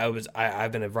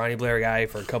 I've been a Ronnie Blair guy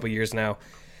for a couple years now.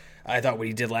 I thought what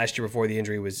he did last year before the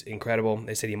injury was incredible.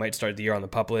 They said he might start the year on the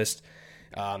PUP list.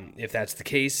 If that's the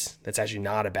case, that's actually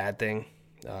not a bad thing,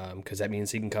 because that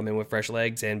means he can come in with fresh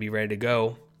legs and be ready to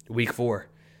go week 4.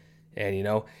 And, you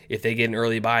know, if they get an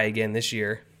early bye again this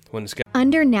year, when it's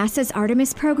Under NASA's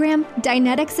Artemis program,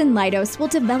 Dynetics and Leidos will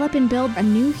develop and build a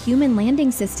new human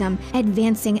landing system,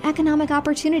 advancing economic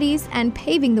opportunities and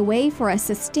paving the way for a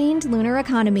sustained lunar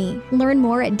economy. Learn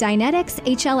more at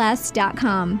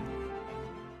DyneticsHLS.com.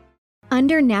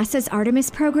 Under NASA's Artemis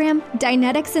program,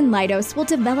 Dynetics and Leidos will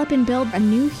develop and build a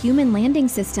new human landing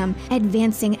system,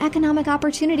 advancing economic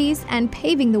opportunities and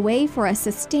paving the way for a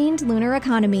sustained lunar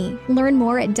economy. Learn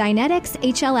more at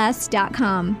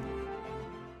DyneticsHLS.com.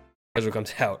 As it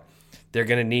comes out, they're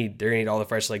gonna need all the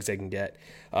fresh legs they can get.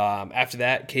 After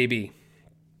that, KB,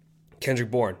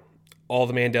 Kendrick Bourne, all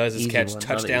the man does is catch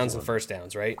touchdowns and first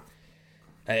downs, right?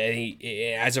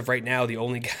 He, as of right now, the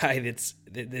only guy that's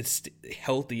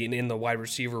healthy and in the wide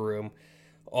receiver room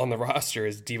on the roster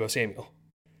is Deebo Samuel.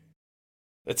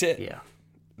 That's it. Yeah,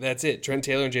 that's it. Trent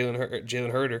Taylor and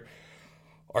Jalen Hurd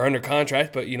are under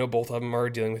contract, but you know both of them are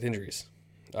dealing with injuries.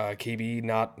 KB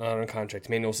not on a contract.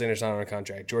 Emmanuel Sanders not on a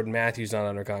contract. Jordan Matthews not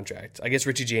under contract. I guess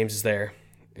Richie James is there,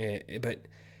 but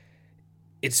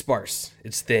it's sparse.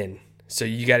 It's thin. So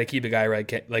you got to keep a guy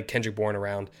like Kendrick Bourne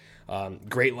around.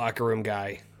 Great locker room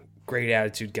guy, great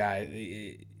attitude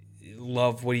guy.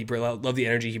 Love the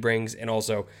energy he brings, and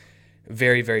also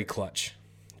very, very clutch.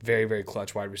 Very, very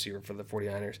clutch wide receiver for the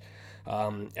 49ers.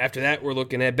 After that, we're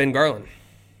looking at Ben Garland.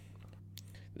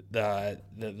 The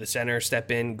center,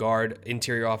 step in, guard,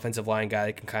 interior offensive line guy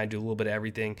that can kind of do a little bit of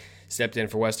everything. Stepped in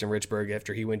for Weston Richburg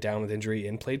after he went down with injury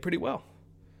and played pretty well.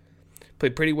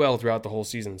 Played pretty well throughout the whole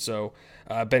season. So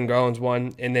Ben Garland's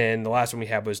one, and then the last one we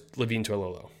had was Levine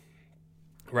Toilolo.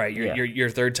 Right, your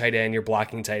third tight end, your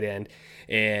blocking tight end,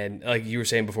 and like you were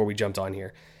saying before we jumped on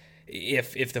here,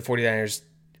 if the 49ers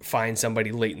find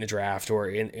somebody late in the draft or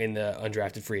in the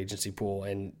undrafted free agency pool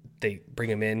and they bring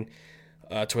him in,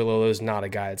 Toilolo is not a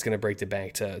guy that's going to break the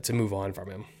bank to move on from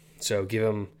him. So give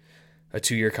him a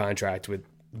 2-year contract with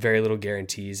very little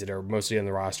guarantees that are mostly on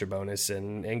the roster bonus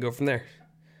and go from there.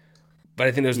 But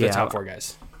I think those are the top 4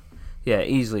 guys. Yeah,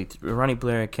 easily. Ronnie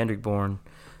Blair, Kendrick Bourne,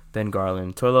 Ben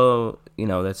Garland. Toilolo,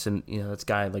 that's a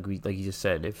guy like you just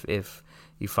said, if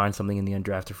you find something in the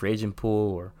undrafted free agent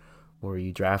pool or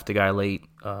you draft a guy late,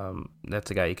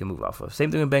 that's a guy you can move off of.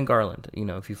 Same thing with Ben Garland.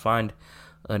 If you find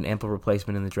an ample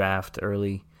replacement in the draft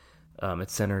early at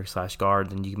center/guard,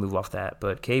 then you can move off that.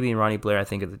 But KB and Ronnie Blair, I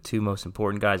think, are the 2 most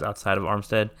important guys outside of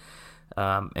Armstead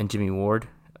and Jimmy Ward.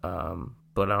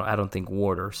 But I don't think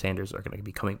Ward or Sanders are going to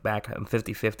be coming back. I'm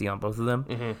 50-50 on both of them.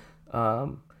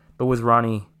 Mm-hmm. But with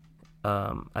Ronnie,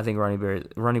 I think Ronnie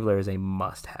Blair is a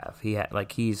must-have.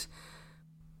 He's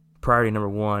priority number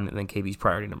 1, and then KB's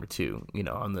priority number 2.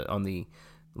 On the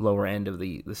lower end of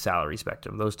the salary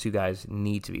spectrum, those 2 guys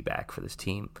need to be back for this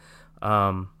team.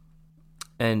 And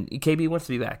KB wants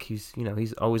to be back. He's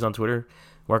always on Twitter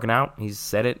working out. He's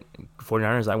said it.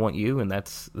 49ers, I want you, and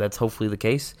that's hopefully the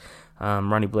case.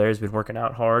 Ronnie Blair's been working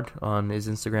out hard on his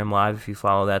Instagram Live, if you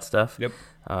follow that stuff. Yep.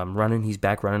 Running, he's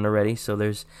back running already, so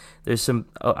there's some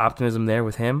optimism there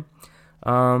with him.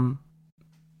 And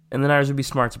the Niners would be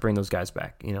smart to bring those guys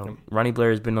back. Ronnie Blair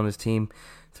has been on this team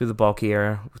through the Balky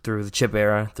era, through the Chip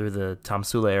era, through the Tom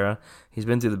Sula era. He's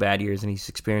been through the bad years, and he's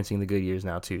experiencing the good years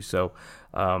now too. So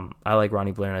I like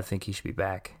Ronnie Blair, and I think he should be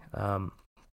back. And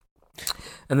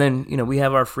then we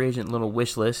have our free agent little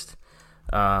wish list.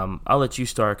 I'll let you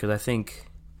start because I think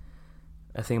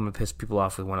I'm gonna piss people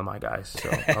off with one of my guys, so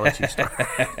I'll let you start.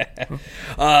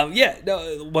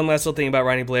 One last little thing about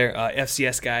Ronnie Blair,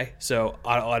 FCS guy, so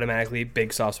automatically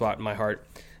big soft spot in my heart.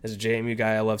 As a JMU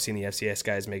guy, I love seeing the FCS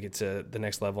guys make it to the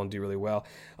next level and do really well.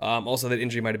 Also, that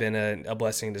injury might have been a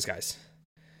blessing in disguise.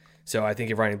 So I think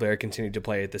if Ronnie Blair continued to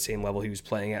play at the same level he was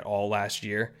playing at all last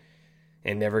year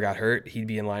and never got hurt, he'd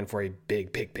be in line for a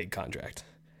big contract.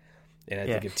 And I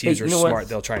think if teams are smart,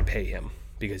 they'll try and pay him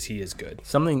because he is good.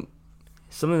 Something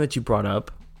that you brought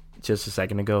up just a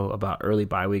second ago about early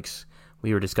bye weeks.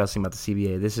 We were discussing about the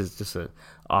CBA. This is just a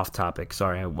off topic.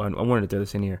 Sorry, I wanted to throw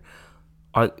this in here.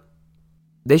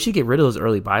 They should get rid of those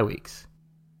early bye weeks.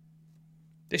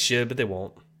 They should, but they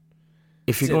won't.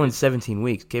 If you're going 17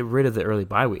 weeks, get rid of the early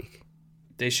bye week.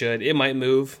 They should. It might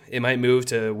move. It might move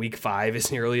to week 5 is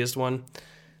the earliest one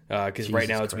because right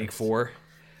now it's week 4.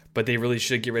 But they really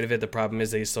should get rid of it. The problem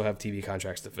is they still have TV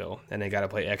contracts to fill, and they got to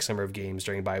play X number of games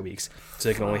during bye weeks. So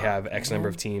they can only have X number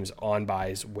of teams on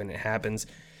byes when it happens.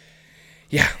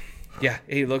 Yeah.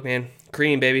 Hey, look, man.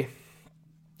 Cream, baby.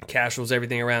 Cash rules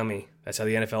everything around me. That's how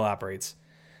the NFL operates.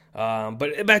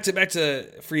 But back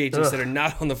to free agents that are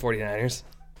not on the 49ers.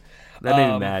 That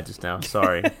made me mad just now.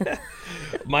 Sorry.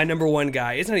 My number 1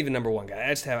 guy. It's not even number 1 guy.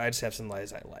 I just have some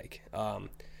guys I like.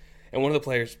 And one of the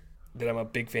players that I'm a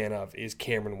big fan of is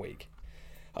Cameron Wake.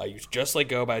 He was just let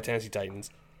go by the Tennessee Titans.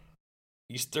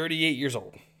 He's 38 years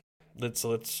old.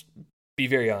 Let's be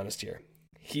very honest here.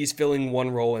 He's filling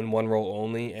one role and one role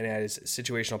only, and that is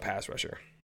situational pass rusher.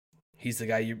 He's the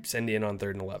guy you send in on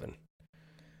 3rd and 11,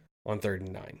 on 3rd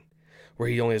and 9, where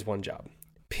he only has one job.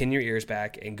 Pin your ears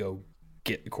back and go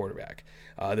get the quarterback.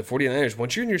 The 49ers,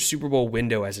 once you're in your Super Bowl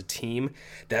window as a team,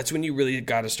 that's when you really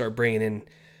got to start bringing in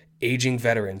aging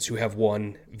veterans who have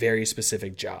one very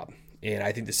specific job. And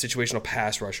I think the situational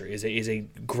pass rusher is a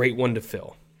great one to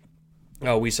fill.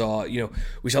 We saw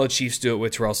the Chiefs do it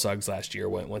with Terrell Suggs last year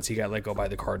once he got let go by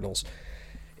the Cardinals.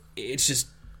 It's just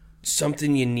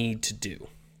something you need to do.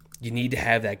 You need to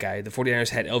have that guy. The 49ers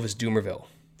had Elvis Dumervil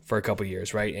for a couple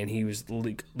years, right? And he was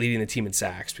leading the team in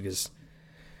sacks because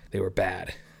they were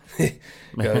bad.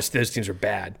 Those teams are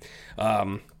bad.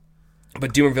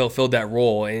 But Dumervil filled that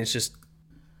role, and it's just,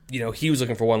 he was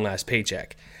looking for one last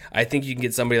paycheck. I think you can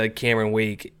get somebody like Cameron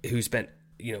Wake who spent,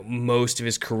 most of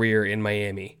his career in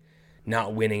Miami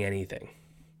not winning anything.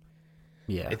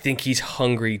 Yeah. I think he's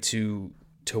hungry to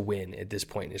win at this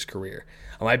point in his career.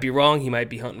 I might be wrong. He might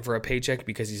be hunting for a paycheck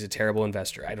because he's a terrible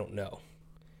investor. I don't know.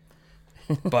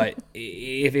 But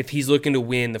if he's looking to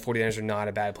win, the 49ers are not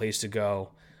a bad place to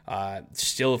go.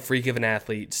 Still a freak of an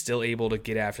athlete, still able to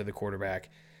get after the quarterback.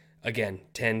 Again,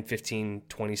 10, 15,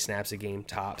 20 snaps a game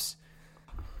tops.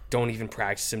 Don't even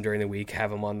practice him during the week.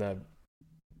 Have him on the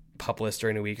pup list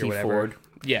during the week or whatever. Ford.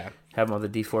 Yeah. Have him on the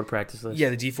D Ford practice list. Yeah,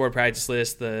 the D Ford practice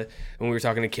list. When we were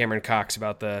talking to Cameron Cox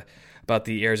about the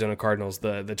Arizona Cardinals,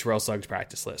 the Terrell Suggs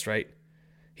practice list, right?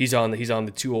 He's on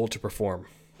the too old to perform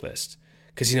list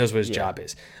because he knows what his job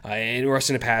is. And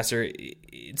rushing a passer,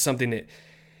 it's something that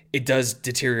it does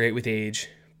deteriorate with age,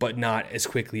 but not as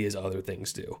quickly as other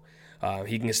things do.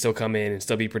 He can still come in and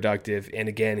still be productive. And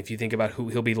again, if you think about who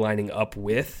he'll be lining up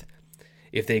with,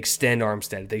 if they extend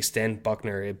Armstead, if they extend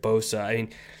Buckner, Bosa, I mean,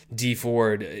 D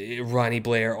Ford, Ronnie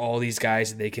Blair, all these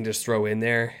guys that they can just throw in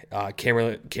there.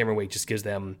 Cameron Wake just gives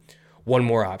them one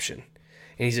more option,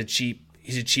 and he's a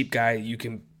cheap guy. You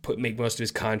can make most of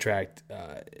his contract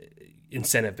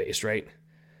incentive based, right?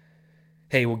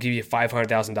 Hey, we'll give you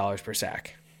 $500,000 per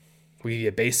sack. We'll give you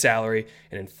a base salary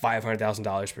and then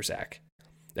 $500,000 per sack.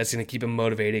 That's going to keep him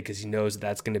motivated because he knows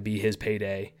that's going to be his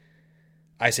payday.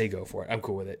 I say go for it. I'm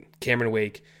cool with it. Cameron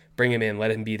Wake, bring him in.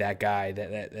 Let him be that guy,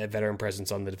 that veteran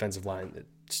presence on the defensive line.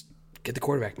 Just get the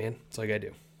quarterback, man. That's all you got to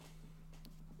do.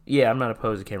 Yeah, I'm not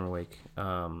opposed to Cameron Wake.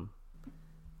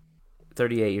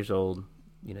 38 years old.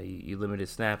 You limit his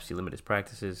snaps. You limit his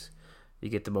practices. You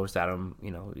get the most out of him.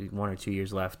 1 or 2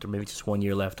 years left, or maybe just 1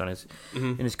 year left on his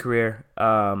in his career.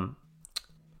 I'm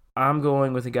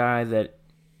going with a guy that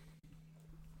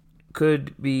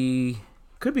could be.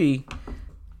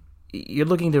 You're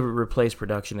looking to replace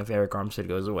production if Arik Armstead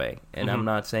goes away, and I'm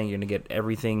not saying you're going to get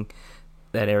everything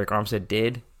that Arik Armstead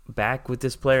did back with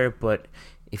this player, but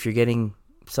if you're getting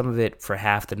some of it for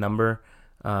half the number,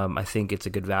 I think it's a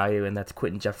good value, and that's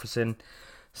Quentin Jefferson,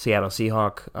 Seattle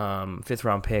Seahawk, 5th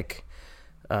round pick.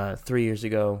 4 years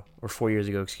ago,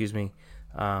 excuse me.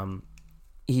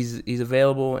 He's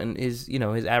available, and his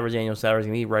average annual salary is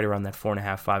gonna be right around that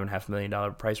 $4.5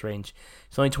 million price range.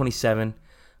 He's only 27.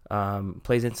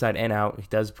 Plays inside and out. He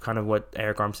does kind of what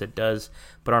Arik Armstead does,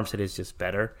 but Armstead is just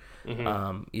better.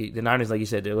 The Niners, like you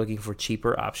said, they're looking for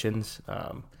cheaper options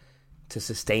to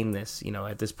sustain this.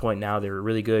 At this point now, they're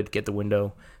really good. Get the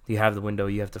window. You have the window.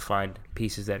 You have to find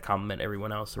pieces that complement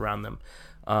everyone else around them.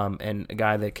 And a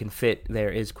guy that can fit there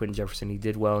is Quentin Jefferson. He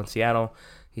did well in Seattle.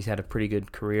 He's had a pretty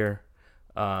good career.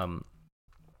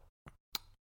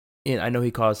 And I know he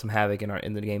caused some havoc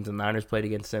in the games the Niners played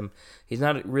against him. He's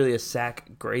not really a sack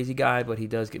crazy guy, but he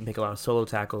does make a lot of solo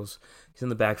tackles. He's in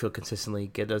the backfield consistently.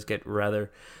 Does get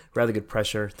rather good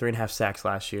pressure. 3.5 sacks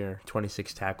last year,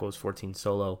 26 tackles, 14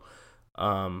 solo.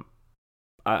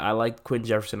 I like Quentin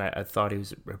Jefferson. I thought he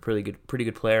was a pretty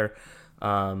good player.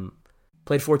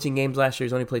 Played 14 games last year.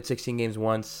 He's only played 16 games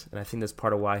once, and I think that's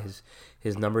part of why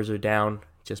his numbers are down.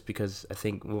 Just because I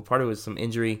think part of it was some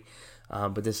injury,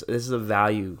 but this is a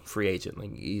value free agent.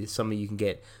 Like he's somebody you can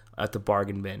get at the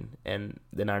bargain bin, and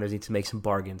the Niners need to make some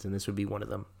bargains, and this would be one of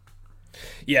them.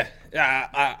 Yeah,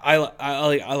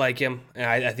 I like him, and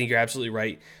I think you're absolutely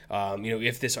right.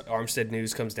 If this Armstead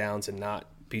news comes down to not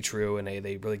be true, and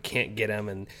they really can't get him,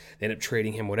 and they end up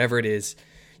trading him, whatever it is,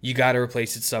 you got to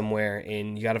replace it somewhere,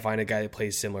 and you got to find a guy that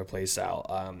plays similar play style.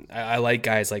 I like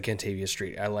guys like Kentavious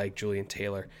Street. I like Julian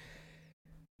Taylor,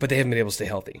 but they haven't been able to stay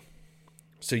healthy.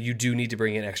 So you do need to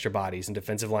bring in extra bodies, and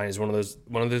defensive line is one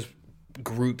of those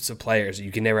groups of players that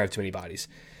you can never have too many bodies.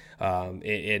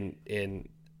 And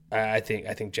I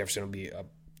think Jefferson will be a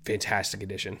fantastic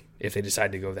addition if they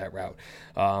decide to go that route.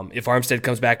 If Armstead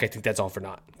comes back, I think that's all for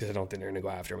naught, because I don't think they're going to go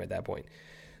after him at that point.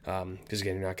 Because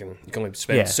again, you can only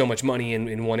spend so much money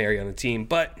in one area on the team.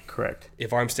 But correct,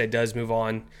 if Armstead does move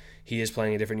on, he is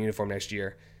playing a different uniform next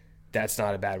year. That's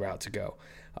not a bad route to go.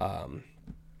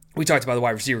 We talked about the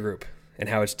wide receiver group and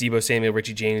how it's Deebo Samuel,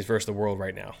 Richie James versus the world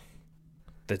right now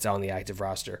that's on the active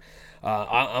roster.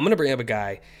 I'm going to bring up a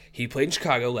guy. He played in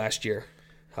Chicago last year,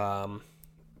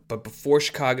 but before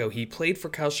Chicago, he played for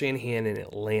Kyle Shanahan in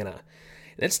Atlanta.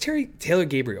 And that's Taylor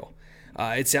Gabriel.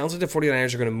 It sounds like the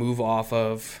 49ers are going to move off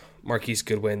of Marquise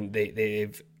Goodwin.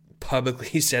 They've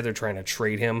publicly said they're trying to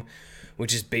trade him,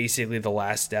 which is basically the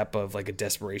last step of like a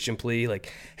desperation plea.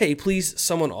 Like, hey, please,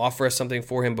 someone offer us something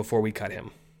for him before we cut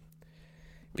him.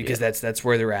 Because that's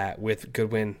where they're at with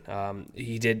Goodwin.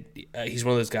 He's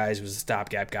one of those guys who was a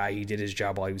stopgap guy. He did his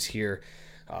job while he was here.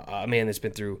 A man that's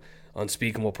been through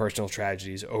unspeakable personal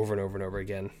tragedies over and over and over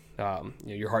again.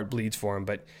 Your heart bleeds for him,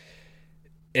 but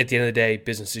at the end of the day,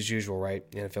 business as usual, right?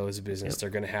 The NFL is a business. They're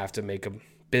going to have to make a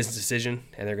business decision,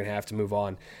 and they're going to have to move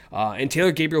on. And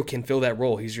Taylor Gabriel can fill that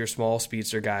role. He's your small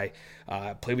speedster guy.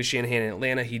 Played with Shanahan in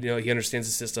Atlanta. He understands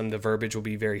the system. The verbiage will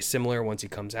be very similar once he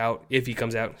comes out, if he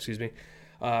comes out, excuse me.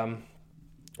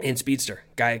 And speedster,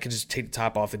 guy that can just take the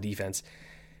top off the defense.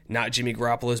 Not Jimmy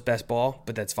Garoppolo's best ball,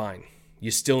 but that's fine. You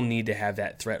still need to have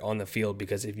that threat on the field,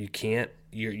 because if you can't,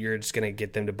 you're just going to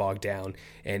get them to bog down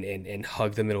and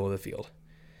hug the middle of the field.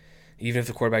 Even if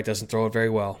the quarterback doesn't throw it very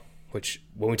well, which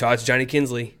when we talk to Johnny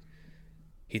Kinsley,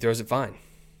 he throws it fine.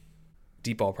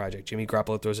 Deep ball project. Jimmy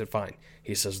Garoppolo throws it fine.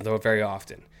 He just doesn't throw it very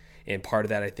often. And part of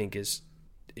that, I think, is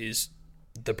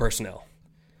the personnel.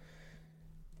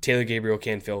 Taylor Gabriel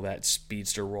can fill that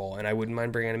speedster role, and I wouldn't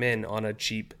mind bringing him in on a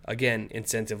cheap, again,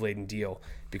 incentive-laden deal,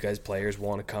 because players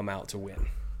want to come out to win.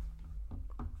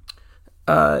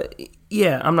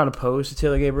 Yeah, I'm not opposed to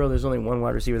Taylor Gabriel. There's only one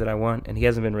wide receiver that I want, and he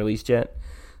hasn't been released yet,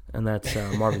 and that's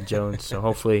Marvin Jones. So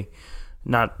hopefully,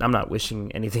 I'm not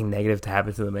wishing anything negative to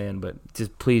happen to the man, but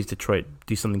just please, Detroit,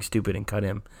 do something stupid and cut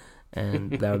him,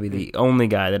 and that would be the only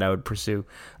guy that I would pursue.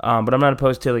 But I'm not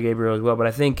opposed to Taylor Gabriel as well. But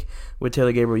I think with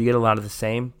Taylor Gabriel, you get a lot of the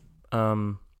same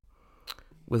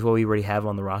with what we already have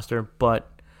on the roster, but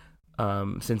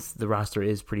since the roster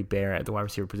is pretty bare at the wide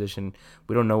receiver position,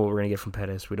 we don't know what we're going to get from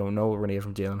Pettis. We don't know what we're going to get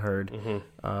from Jalen Hurd.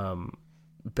 Mm-hmm.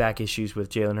 Back issues with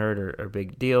Jalen Hurd are a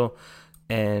big deal,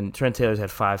 and Trent Taylor's had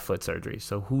 5 foot surgery,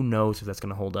 so who knows if that's going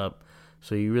to hold up.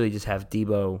 So you really just have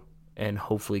Debo and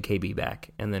hopefully KB back,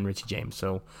 and then Richie James.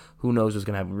 So who knows what's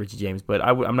going to happen with Richie James. But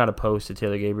I'm not opposed to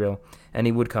Taylor Gabriel, and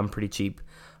he would come pretty cheap.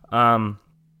 And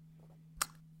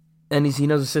he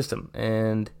knows the system,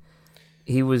 and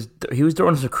he was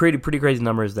throwing some pretty crazy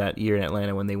numbers that year in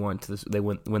Atlanta when they went to the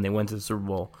Super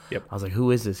Bowl. Yep. I was like,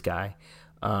 who is this guy?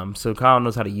 So Kyle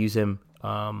knows how to use him.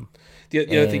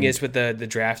 The other thing is with the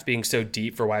draft being so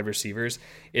deep for wide receivers,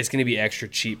 it's going to be extra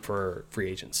cheap for free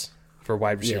agents, for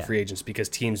wide receiver free agents, because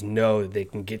teams know that they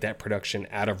can get that production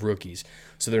out of rookies.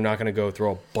 So they're not going to go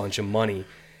throw a bunch of money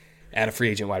at a free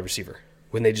agent wide receiver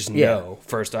when they just know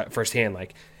firsthand,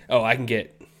 like, oh, I can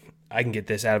get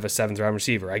this out of a 7th round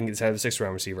receiver. I can get this out of a 6th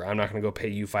round receiver. I'm not going to go pay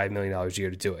you $5 million a year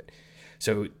to do it.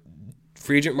 So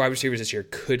free agent wide receivers this year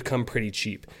could come pretty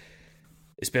cheap,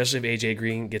 especially if AJ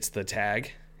Green gets the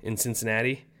tag in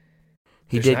Cincinnati.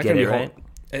 He did get it, right?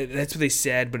 That's what they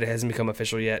said, but it hasn't become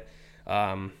official yet.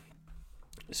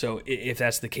 So if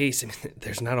that's the case, I mean,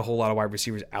 there's not a whole lot of wide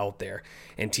receivers out there,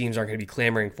 and teams aren't going to be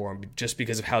clamoring for them just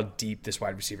because of how deep this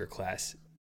wide receiver class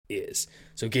is.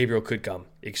 So Gabriel could come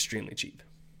extremely cheap.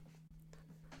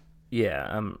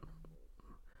 Yeah,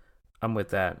 I'm with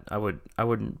that. I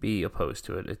wouldn't be opposed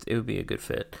to it. It would be a good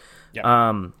fit. Yeah.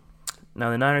 Now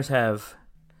the Niners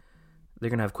they're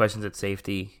gonna have questions at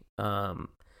safety,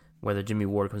 whether Jimmy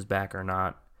Ward comes back or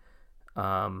not.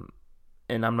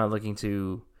 And I'm looking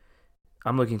to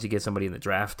get somebody in the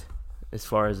draft as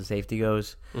far as the safety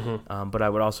goes. Mm-hmm. But I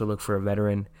would also look for a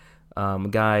veteran, a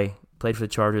guy played for the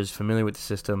Chargers, familiar with the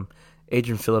system.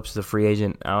 Adrian Phillips is a free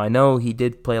agent. Now, I know he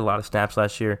did play a lot of snaps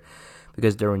last year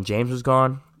because Derwin James was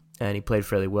gone, and he played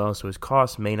fairly well, so his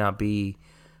cost may not be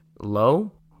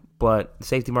low, but the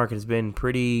safety market has been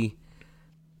pretty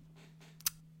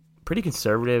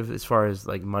conservative as far as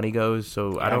like money goes.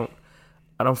 So yeah.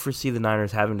 I don't foresee the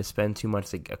Niners having to spend too much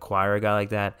to acquire a guy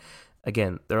like that.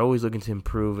 Again, they're always looking to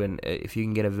improve, and if you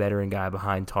can get a veteran guy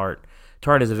behind Tart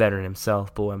is a veteran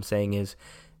himself, but what I'm saying is,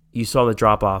 you saw the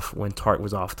drop-off when Tart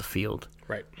was off the field.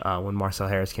 Right. When Marcel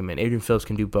Harris came in. Adrian Phillips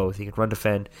can do both. He can run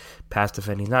defend, pass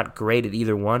defend. He's not great at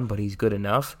either one, but he's good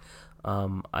enough.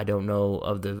 I don't know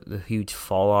of the huge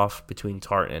fall-off between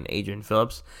Tart and Adrian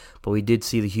Phillips, but we did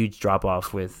see the huge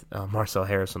drop-off with Marcel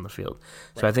Harris on the field.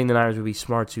 So I think the Niners would be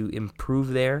smart to improve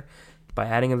there by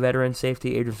adding a veteran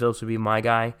safety. Adrian Phillips would be my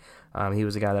guy. He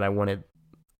was a guy that I wanted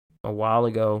a while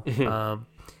ago.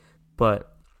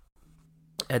 But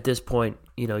at this point,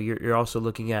 you're also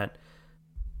looking at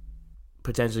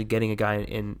potentially getting a guy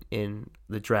in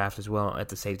the draft as well at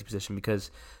the safety position, because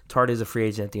Tart is a free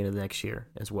agent at the end of the next year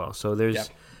as well. So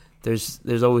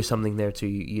there's always something there to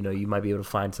you might be able to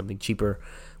find something cheaper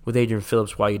with Adrian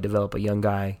Phillips while you develop a young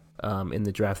guy in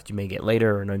the draft that you may get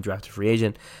later, or an undrafted free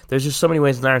agent. There's just so many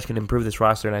ways the Niners can improve this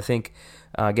roster, and I think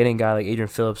getting a guy like Adrian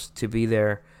Phillips to be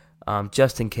there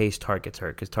just in case Tart gets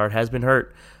hurt, because Tart has been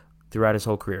hurt throughout his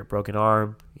whole career. Broken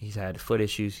arm, he's had foot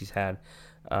issues, he's had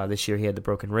this year he had the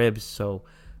broken ribs. So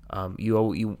you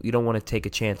don't want to take a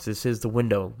chance. This is the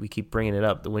window. We keep bringing it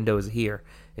up. The window is here.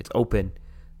 It's open.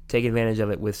 Take advantage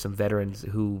of it with some veterans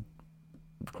who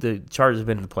the Chargers have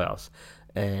been in the playoffs,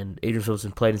 and Adrian Phillips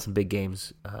has played in some big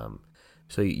games.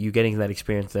 So you're getting that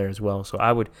experience there as well. So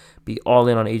I would be all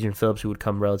in on Adrian Phillips, who would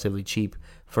come relatively cheap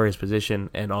for his position,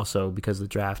 and also because the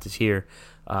draft is here,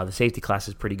 the safety class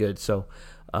is pretty good. So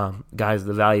guys,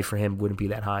 the value for him wouldn't be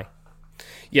that high.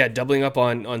 Yeah, doubling up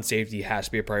on safety has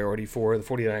to be a priority for the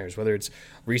 49ers, whether it's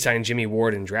re-signing Jimmy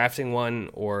Ward and drafting one,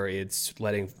 or it's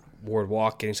letting Ward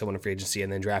walk, getting someone in free agency,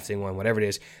 and then drafting one, whatever it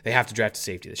is. They have to draft a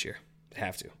safety this year. They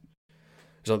have to.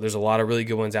 So there's a lot of really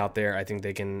good ones out there. I think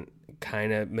they can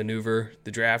kind of maneuver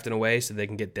the draft in a way so they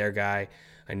can get their guy.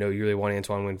 I know you really want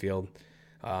Antoine Winfield.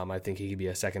 I think he could be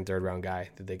a 2nd, 3rd round guy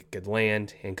that they could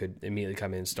land and could immediately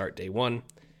come in and start day one.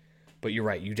 But you're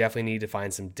right. You definitely need to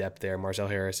find some depth there. Marcel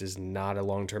Harris is not a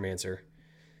long-term answer.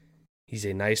 He's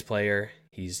a nice player.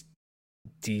 He's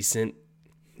decent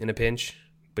in a pinch,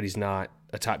 but he's not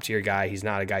a top-tier guy. He's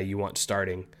not a guy you want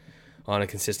starting on a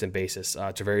consistent basis.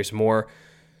 Tarvarius Moore,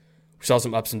 we saw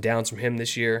some ups and downs from him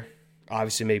this year.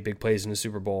 obviously made big plays in the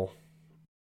Super Bowl.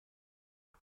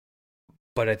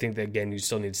 But I think that, again, you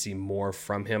still need to see more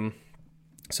from him.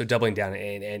 So doubling down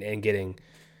and getting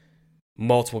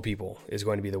multiple people is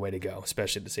going to be the way to go,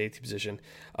 especially at the safety position.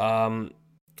 My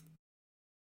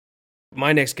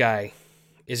next guy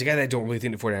is a guy that I don't really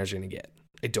think the 49ers are going to get.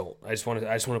 I don't. I just want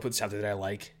to put this out there that I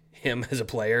like him as a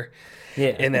player.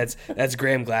 Yeah. And that's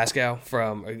Graham Glasgow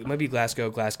it might be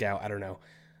Glasgow, I don't know.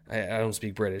 I don't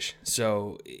speak British.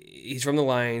 So he's from the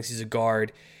Lions. He's a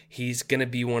guard. He's going to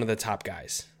be one of the top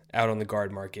guys out on the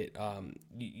guard market.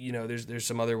 There's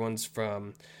some other ones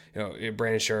from,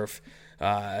 Brandon Scherf,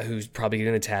 who's probably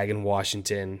going to tag in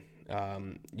Washington.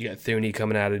 You got Thuney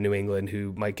coming out of New England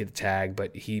who might get the tag,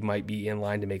 but he might be in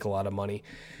line to make a lot of money.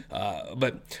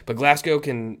 But Glasgow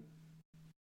can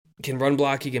run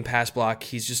block, he can pass block.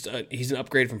 He's an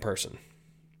upgrade from Person.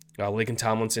 Laken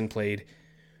Tomlinson played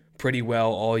pretty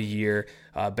well all year.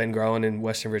 Ben Garland and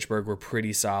Weston Richburg were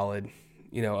pretty solid,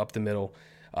 up the middle.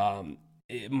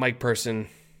 Mike Person,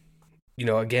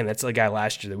 again, that's the guy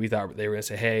last year that we thought they were going to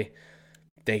say, hey,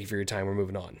 thank you for your time, we're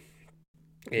moving on.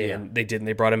 And they didn't.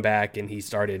 They brought him back, and he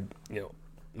started,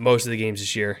 most of the games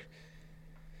this year.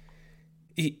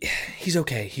 He's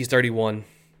okay. He's 31,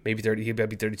 maybe 30. He'll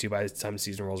be 32 by the time the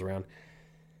season rolls around.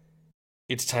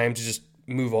 It's time to just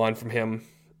move on from him.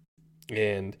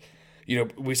 And,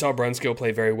 we saw Brunskill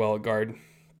play very well at guard,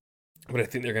 but I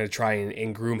think they're going to try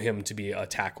and groom him to be a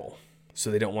tackle. So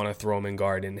they don't want to throw him in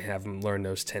guard and have him learn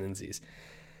those tendencies.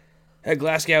 At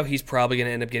Glasgow, he's probably going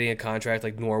to end up getting a contract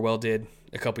like Norwell did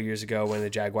a couple years ago when the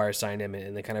Jaguars signed him,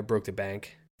 and they kind of broke the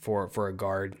bank for a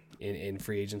guard in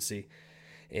free agency.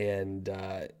 And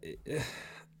I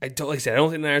don't think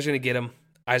the Niners are going to get him.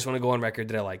 I just want to go on record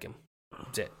that I like him.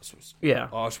 That's it. Yeah.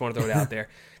 I just want to throw it out there.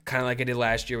 Kind of like I did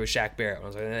last year with Shaq Barrett. I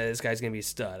was like, this guy's going to be a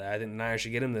stud. I think the Niners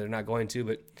should get him. They're not going to,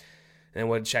 but then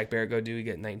what did Shaq Barrett go do? He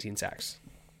got 19 sacks.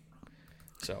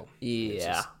 So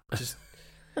yeah, this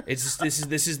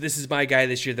is my guy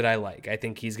this year that I like. I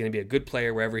think he's going to be a good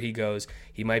player wherever he goes.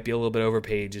 He might be a little bit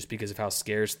overpaid just because of how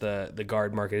scarce the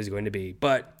guard market is going to be.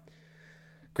 But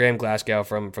Graham Glasgow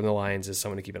from the Lions is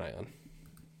someone to keep an eye on.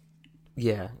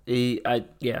 Yeah,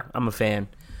 I'm a fan.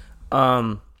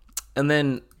 And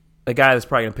then a guy that's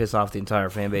probably going to piss off the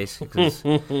entire fan base because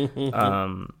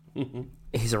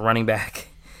he's a running back.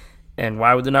 And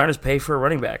why would the Niners pay for a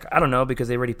running back? I don't know, because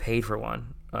they already paid for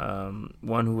one.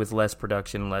 One who with less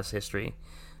production, less history.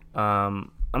 I'm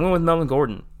going with Melvin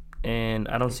Gordon, and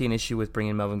I don't see an issue with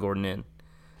bringing Melvin Gordon in.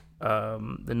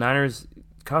 The Niners,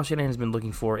 Kyle Shanahan has been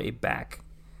looking for a back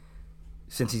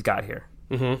since he's got here.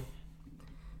 Mm-hmm.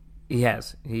 He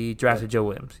has. He drafted Joe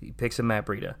Williams. He picks up Matt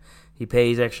Breida. He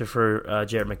pays extra for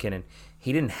Jerick McKinnon.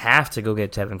 He didn't have to go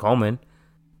get Tevin Coleman.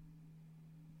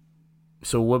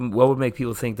 So what would make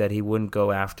people think that he wouldn't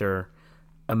go after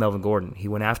a Melvin Gordon? He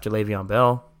went after Le'Veon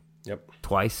Bell. Yep.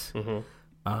 Twice.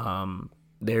 Mm-hmm.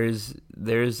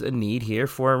 There's a need here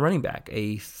for a running back,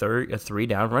 a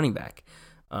 3-down running back.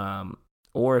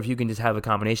 Or if you can just have a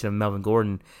combination of Melvin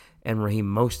Gordon and Raheem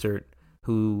Mostert,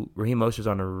 Raheem Mostert's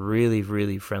on a really,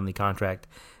 really friendly contract.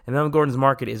 And Melvin Gordon's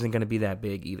market isn't going to be that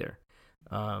big either,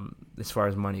 as far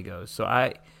as money goes. So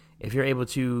if you're able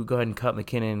to go ahead and cut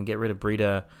McKinnon, get rid of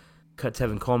Breida, cut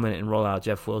Tevin Coleman, and roll out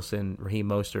Jeff Wilson, Raheem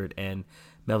Mostert, and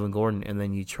Melvin Gordon, and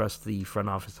then you trust the front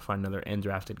office to find another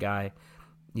undrafted guy,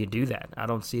 you do that. I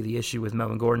don't see the issue with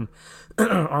Melvin Gordon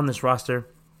on this roster.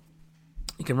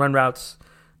 He can run routes.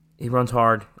 He runs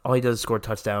hard. All he does is score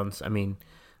touchdowns. I mean,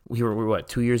 we were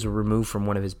 2 years removed from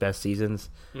one of his best seasons.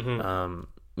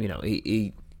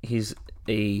 Mm-hmm. He's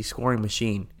a scoring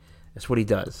machine. That's what he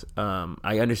does.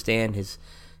 I understand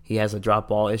he has a drop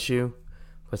ball issue,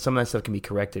 but some of that stuff can be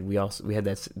corrected.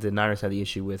 The Niners had the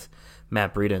issue with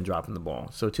Matt Breida and dropping the ball.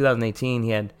 So 2018, he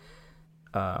had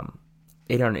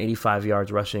 885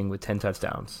 yards rushing with 10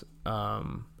 touchdowns. I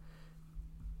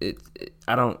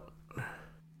don't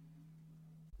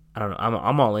know.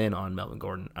 I'm all in on Melvin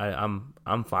Gordon.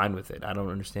 I'm fine with it. I don't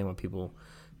understand what people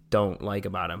don't like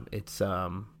about him. It's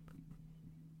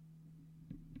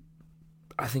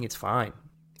I think it's fine.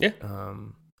 Yeah.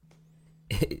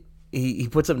 He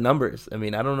puts up numbers. I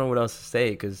mean, I don't know what else to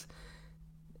say because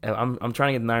I'm trying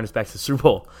to get the Niners back to the Super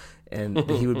Bowl, and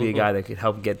he would be a guy that could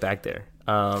help get back there.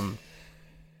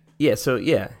 It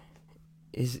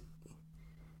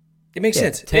makes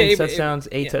sense. 10 touchdowns,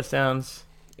 8 touchdowns.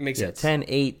 It makes sense. 10,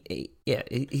 8. Yeah,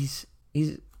 he's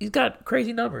got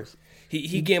crazy numbers.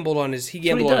 He gambled on his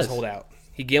holdout.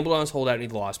 He gambled on his holdout and he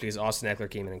lost because Austin Eckler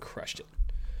came in and crushed it.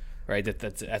 Right?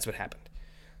 That's what happened.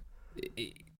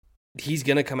 He's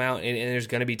gonna come out and there's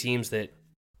gonna be teams that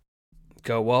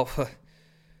go, well,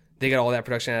 they got all that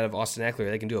production out of Austin Eckler.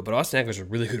 They can do it. But Austin Eckler's a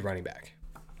really good running back.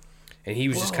 And he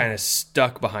was just kind of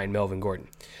stuck behind Melvin Gordon.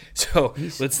 So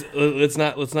let's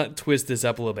not twist this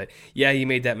up a little bit. Yeah, he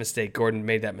made that mistake. Gordon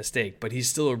made that mistake, but he's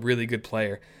still a really good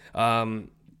player.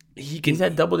 He's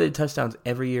had double-digit touchdowns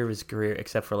every year of his career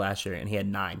except for last year, and he had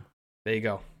 9. There you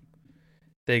go.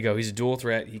 He's a dual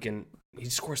threat. He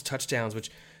scores touchdowns, which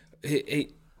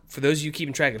for those of you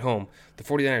keeping track at home, the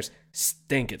 49ers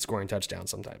stink at scoring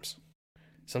touchdowns sometimes.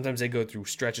 Sometimes they go through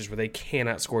stretches where they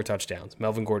cannot score touchdowns.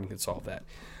 Melvin Gordon could solve that.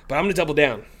 But I'm going to double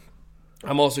down.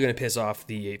 I'm also going to piss off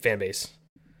the fan base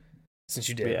since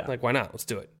you did. Yeah. Like, why not? Let's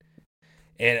do it.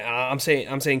 And I'm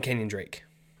saying Kenyon Drake,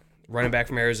 running back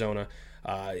from Arizona.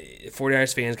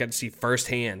 49ers fans got to see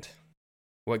firsthand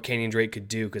what Kenyon Drake could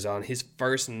do because on his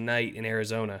first night in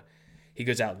Arizona, he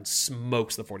goes out and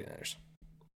smokes the 49ers.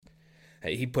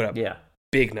 He put up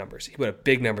big numbers. He put up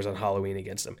big numbers on Halloween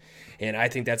against them. And I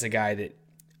think that's a guy that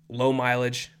low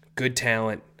mileage, good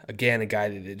talent, again, a guy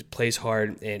that plays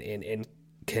hard and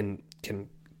can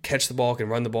catch the ball, can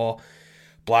run the ball,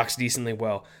 blocks decently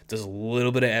well, does a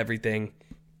little bit of everything,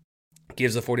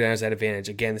 gives the 49ers that advantage.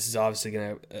 Again, this is obviously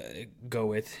going to go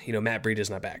with, Matt Breida's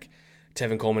not back.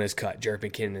 Tevin Coleman is cut. Jerick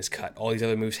McKinnon is cut. All these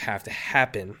other moves have to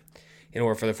happen in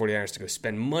order for the 49ers to go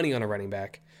spend money on a running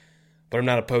back, but I'm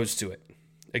not opposed to it.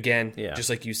 Again, just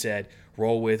like you said,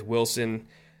 roll with Wilson,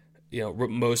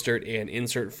 Mostert, and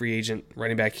insert free agent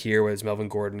running back here, whether it's Melvin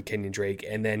Gordon, Kenyon Drake,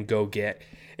 and then go get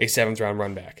a 7th-round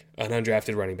running back, an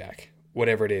undrafted running back,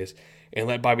 whatever it is, and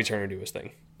let Bobby Turner do his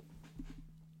thing.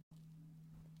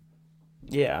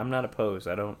 Yeah, I'm not opposed.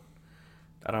 I don't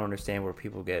understand where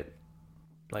people get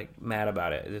mad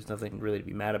about it. There's nothing really to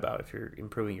be mad about if you're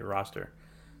improving your roster.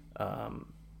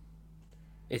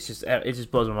 It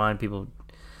just blows my mind people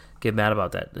get mad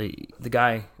about that. The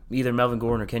guy, either Melvin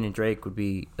Gordon or Kenyon Drake, would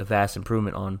be a vast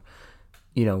improvement on,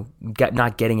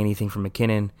 not getting anything from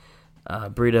McKinnon.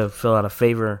 Breida fell out of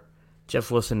favor. Jeff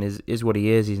Wilson is what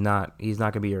he is. He's not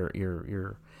going to be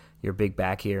your big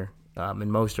back here.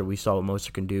 And Mostert, we saw what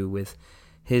Mostert can do with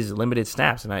his limited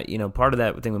snaps. And part of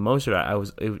that thing with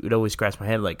Mostert, it would always scratch my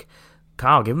head. Like,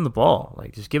 Kyle, give him the ball.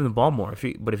 Just give him the ball more.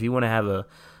 But if you want to have a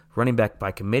running back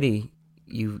by committee,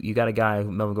 you got a guy,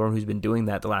 Melvin Gordon, who's been doing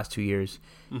that the last 2 years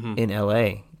in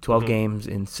LA. 12 games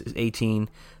in 18,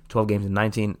 12 games in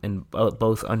 19, and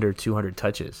both under 200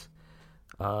 touches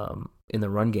in the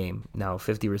run game. Now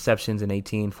 50 receptions in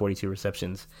 18, 42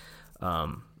 receptions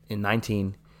in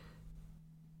 19.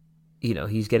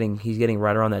 He's getting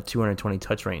right around that 220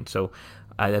 touch range. So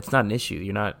that's not an issue.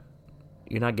 You're not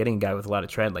getting a guy with a lot of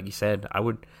tread, like you said.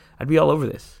 I'd be all over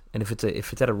this. And if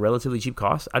it's at a relatively cheap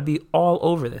cost, I'd be all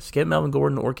over this. Get Melvin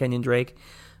Gordon or Kenyon Drake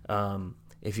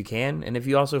if you can. And if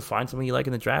you also find someone you like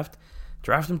in the draft,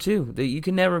 draft them too. You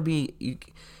can never be.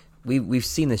 We've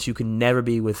seen this. You can never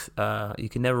be with. You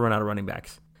can never run out of running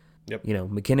backs. Yep.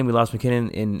 McKinnon. We lost McKinnon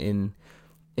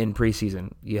in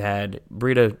preseason. You had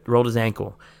Breida rolled his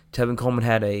ankle. Tevin Coleman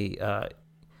had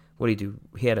what did he do?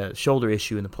 He had a shoulder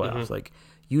issue in the playoffs.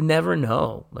 You never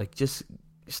know. Just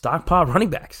stockpile running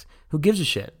backs. Who gives a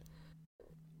shit?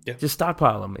 Yeah. Just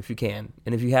stockpile them if you can.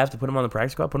 And if you have to put them on the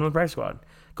practice squad, put them on the practice squad.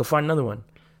 Go find another one.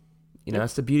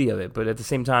 That's the beauty of it. But at the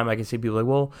same time, I can see people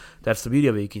well, that's the beauty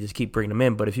of it. You can just keep bringing them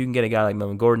in. But if you can get a guy like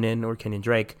Melvin Gordon in or Kenyon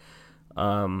Drake,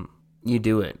 you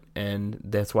do it. And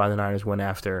that's why the Niners went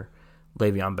after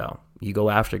Le'Veon Bell. You go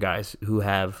after guys who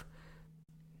have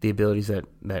the abilities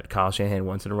that Kyle Shanahan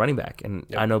wants in a running back. And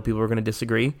I know people are going to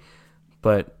disagree,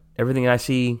 but everything I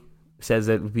see says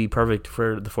that it would be perfect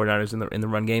for the 49ers in the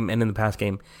run game and in the pass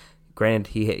game. Granted,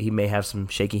 he may have some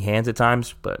shaky hands at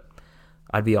times, but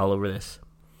I'd be all over this.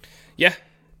 Yeah.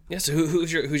 So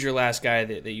who's your last guy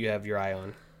that you have your eye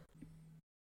on?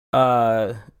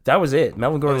 That was it.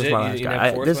 Melvin Gordon was my last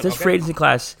guy. This free agency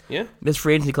class. Yeah. This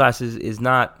free agency class is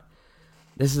not.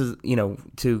 This is,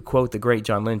 to quote the great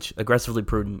John Lynch, aggressively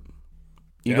prudent.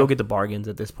 You go get the bargains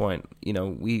at this point.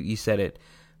 You said it.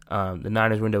 The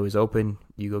Niners window is open.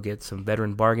 You go get some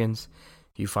veteran bargains.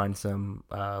 You find some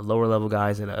lower level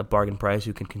guys at a bargain price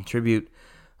who can contribute.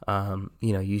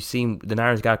 You see the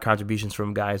Niners got contributions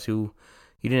from guys who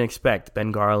you didn't expect.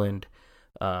 Ben Garland,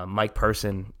 Mike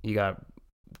Person. You got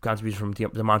contributions from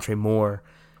Demontre Moore.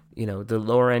 The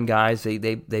lower end guys,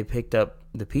 they picked up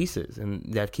the pieces, and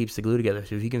that keeps the glue together.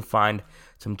 So if you can find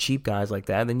some cheap guys like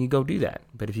that, then you go do that.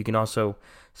 But if you can also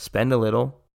spend a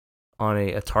little on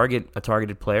a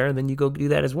targeted player, then you go do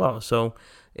that as well. So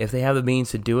if they have the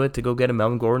means to do it, to go get a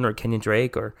Melvin Gordon or a Kenyon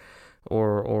Drake or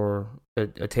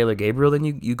a Taylor Gabriel, then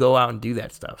you go out and do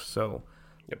that stuff. So,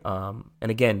 and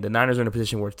again, the Niners are in a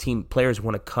position where players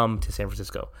want to come to San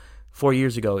Francisco. 4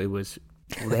 years ago, it was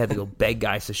They had to go beg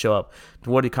guys to show up.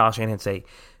 What did Kyle Shanahan say?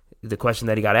 The question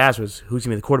that he got asked was, who's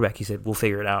going to be the quarterback? He said, we'll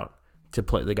figure it out to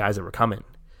play the guys that were coming.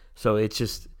 So it's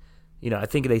just, I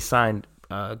think they signed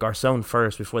Garcon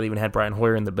first before they even had Brian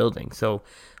Hoyer in the building. So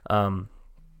the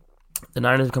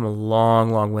Niners have come a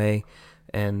long, long way.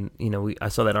 And, I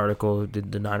saw that article,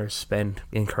 did the Niners spend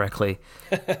incorrectly?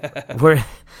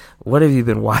 What have you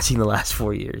been watching the last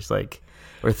 4 years?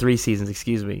 Or 3 seasons,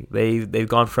 excuse me. They've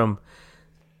gone from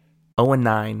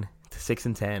 0-9 to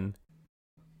 6-10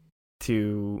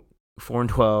 to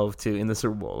 4-12 to in the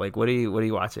Super Bowl. What are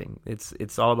you watching?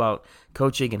 It's all about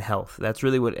coaching and health. That's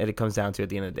really what it comes down to at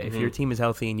the end of the day. If your team is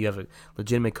healthy and you have a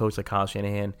legitimate coach like Kyle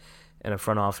Shanahan and a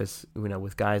front office,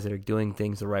 with guys that are doing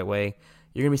things the right way,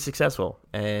 you're gonna be successful.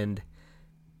 And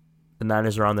the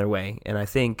Niners are on their way. And I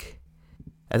think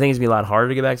it's gonna be a lot harder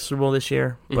to get back to the Super Bowl this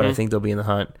year, but I think they'll be in the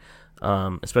hunt.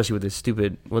 Especially with this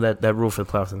stupid, that rule for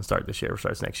the playoffs doesn't start this year, or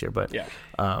starts next year. But yeah.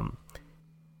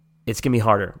 It's going to be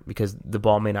harder because the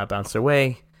ball may not bounce their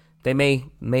way. They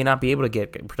may not be able to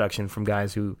get production from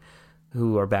guys who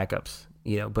are backups,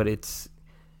 but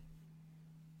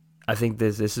I think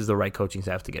this is the right coaching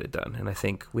staff to get it done. And I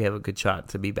think we have a good shot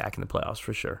to be back in the playoffs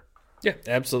for sure. Yeah,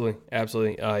 absolutely.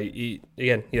 Absolutely.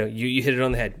 You hit it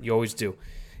on the head. You always do.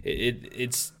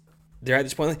 They're at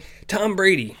this point. Tom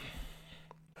Brady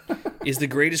is the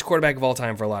greatest quarterback of all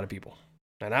time for a lot of people.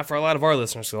 Now, not for a lot of our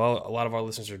listeners, because a lot of our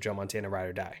listeners are Joe Montana, ride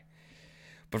or die.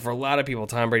 But for a lot of people,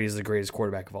 Tom Brady is the greatest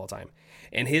quarterback of all time.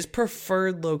 And his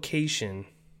preferred location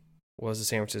was the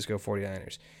San Francisco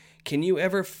 49ers. Can you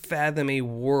ever fathom a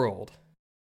world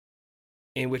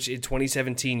in which in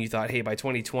 2017 you thought, hey, by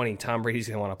 2020, Tom Brady's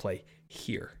going to want to play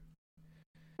here?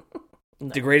 No.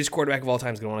 The greatest quarterback of all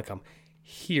time is going to want to come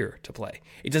here to play.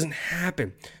 It doesn't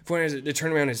happen. 49ers, the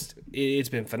turnaround it's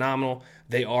been phenomenal.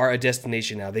 They are a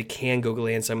destination now. They can go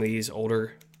land some of these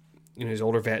older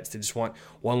vets that just want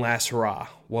one last hurrah,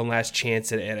 one last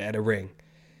chance at a ring.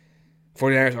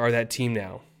 49ers are that team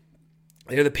now.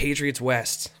 They're the Patriots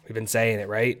West. We've been saying it,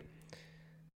 right?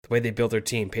 The way they built their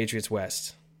team, Patriots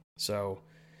West. So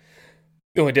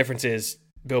the only difference is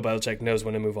Bill Belichick knows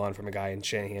when to move on from a guy, and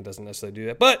Shanahan doesn't necessarily do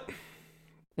that. But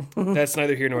that's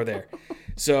neither here nor there.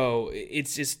 So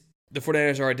it's just the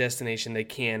 49ers are a destination. They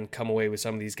can come away with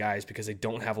some of these guys because they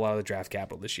don't have a lot of the draft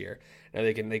capital this year. Now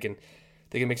they can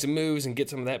make some moves and get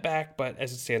some of that back, but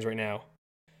as it stands right now,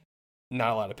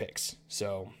 not a lot of picks.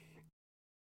 So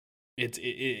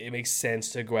it makes sense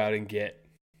to go out and get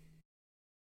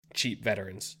cheap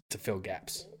veterans to fill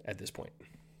gaps at this point.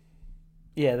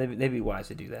 Yeah, they'd be wise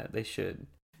to do that. They should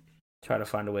try to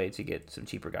find a way to get some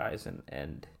cheaper guys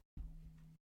and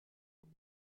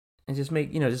just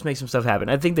make some stuff happen.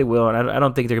 I think they will, and I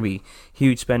don't think they're gonna be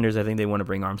huge spenders. I think they want to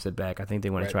bring Armstead back. I think they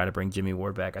want to try to bring Jimmy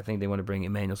Ward back. I think they want to bring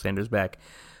Emmanuel Sanders back.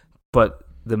 But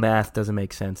the math doesn't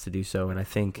make sense to do so, and I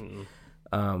think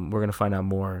we're gonna find out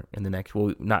more in the next.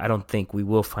 I don't think we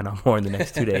will find out more in the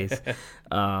next 2 days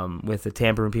with the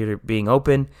Tampa computer being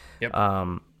open. Yep.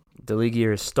 The league year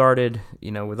has started.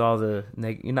 With all the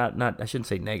I shouldn't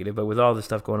say negative, but with all the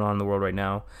stuff going on in the world right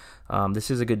now. This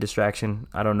is a good distraction.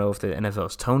 I don't know if the NFL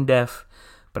is tone deaf,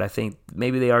 but I think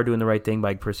maybe they are doing the right thing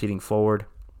by proceeding forward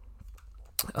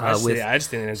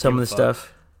with some of the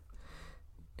stuff.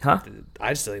 Huh? I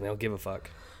just think they don't give a fuck.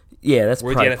 Yeah, that's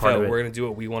we're the NFL. Part of it. We're gonna do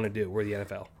what we want to do. We're the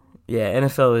NFL. Yeah,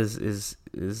 NFL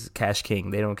is cash king.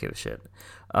 They don't give a shit.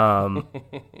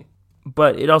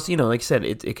 But it also, like I said,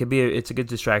 it could be it's a good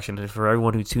distraction, and for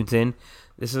everyone who tunes in,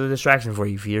 this is a distraction for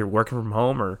you. If you're working from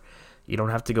home or you don't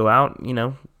have to go out,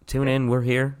 tune in. We're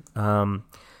here. But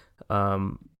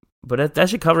that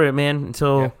should cover it, man.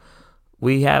 Until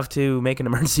we have to make an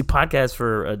emergency podcast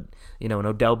for an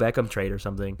Odell Beckham trade or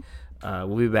something.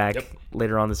 We'll be back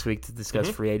later on this week to discuss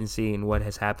free agency and what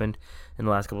has happened in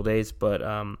the last couple of days. But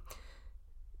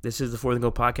this is the Fourth and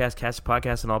Goal podcast. Cast the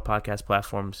podcast on all podcast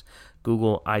platforms: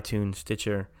 Google, iTunes,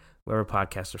 Stitcher, wherever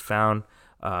podcasts are found.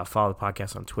 Follow the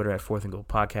podcast on Twitter at Fourth and Goal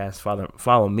Podcast.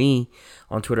 Follow me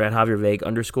on Twitter at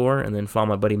JavierVague_, and then follow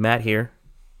my buddy Matt here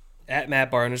at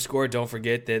MattBar_. Don't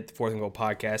forget that the Fourth and Goal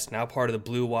Podcast now part of the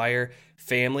Blue Wire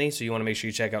family, so you want to make sure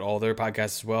you check out all their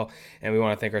podcasts as well. And we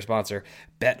want to thank our sponsor,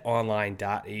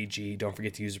 BetOnline.ag. Don't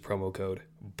forget to use the promo code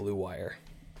BlueWire.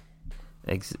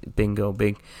 Bingo,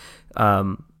 big.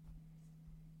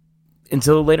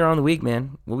 Until later on in the week,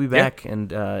 man, we'll be back. Yeah.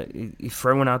 And for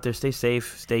everyone out there, stay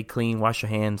safe, stay clean, wash your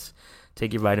hands,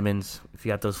 take your vitamins. If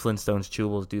you got those Flintstones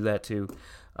chewables, do that too.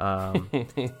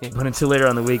 But until later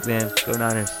on in the week, man, go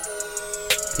Niners.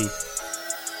 Peace.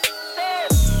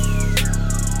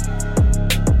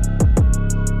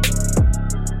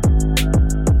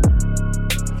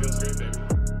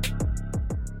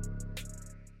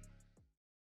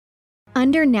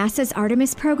 Under NASA's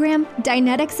Artemis program,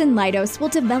 Dynetics and Leidos will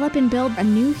develop and build a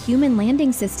new human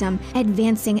landing system,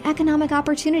 advancing economic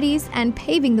opportunities and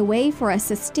paving the way for a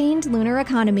sustained lunar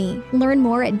economy. Learn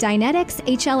more at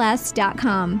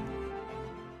DyneticsHLS.com.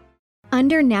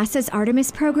 Under NASA's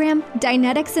Artemis program,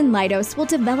 Dynetics and Leidos will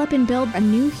develop and build a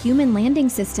new human landing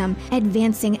system,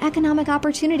 advancing economic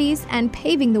opportunities and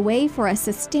paving the way for a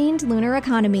sustained lunar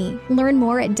economy. Learn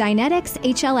more at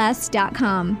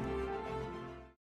DyneticsHLS.com.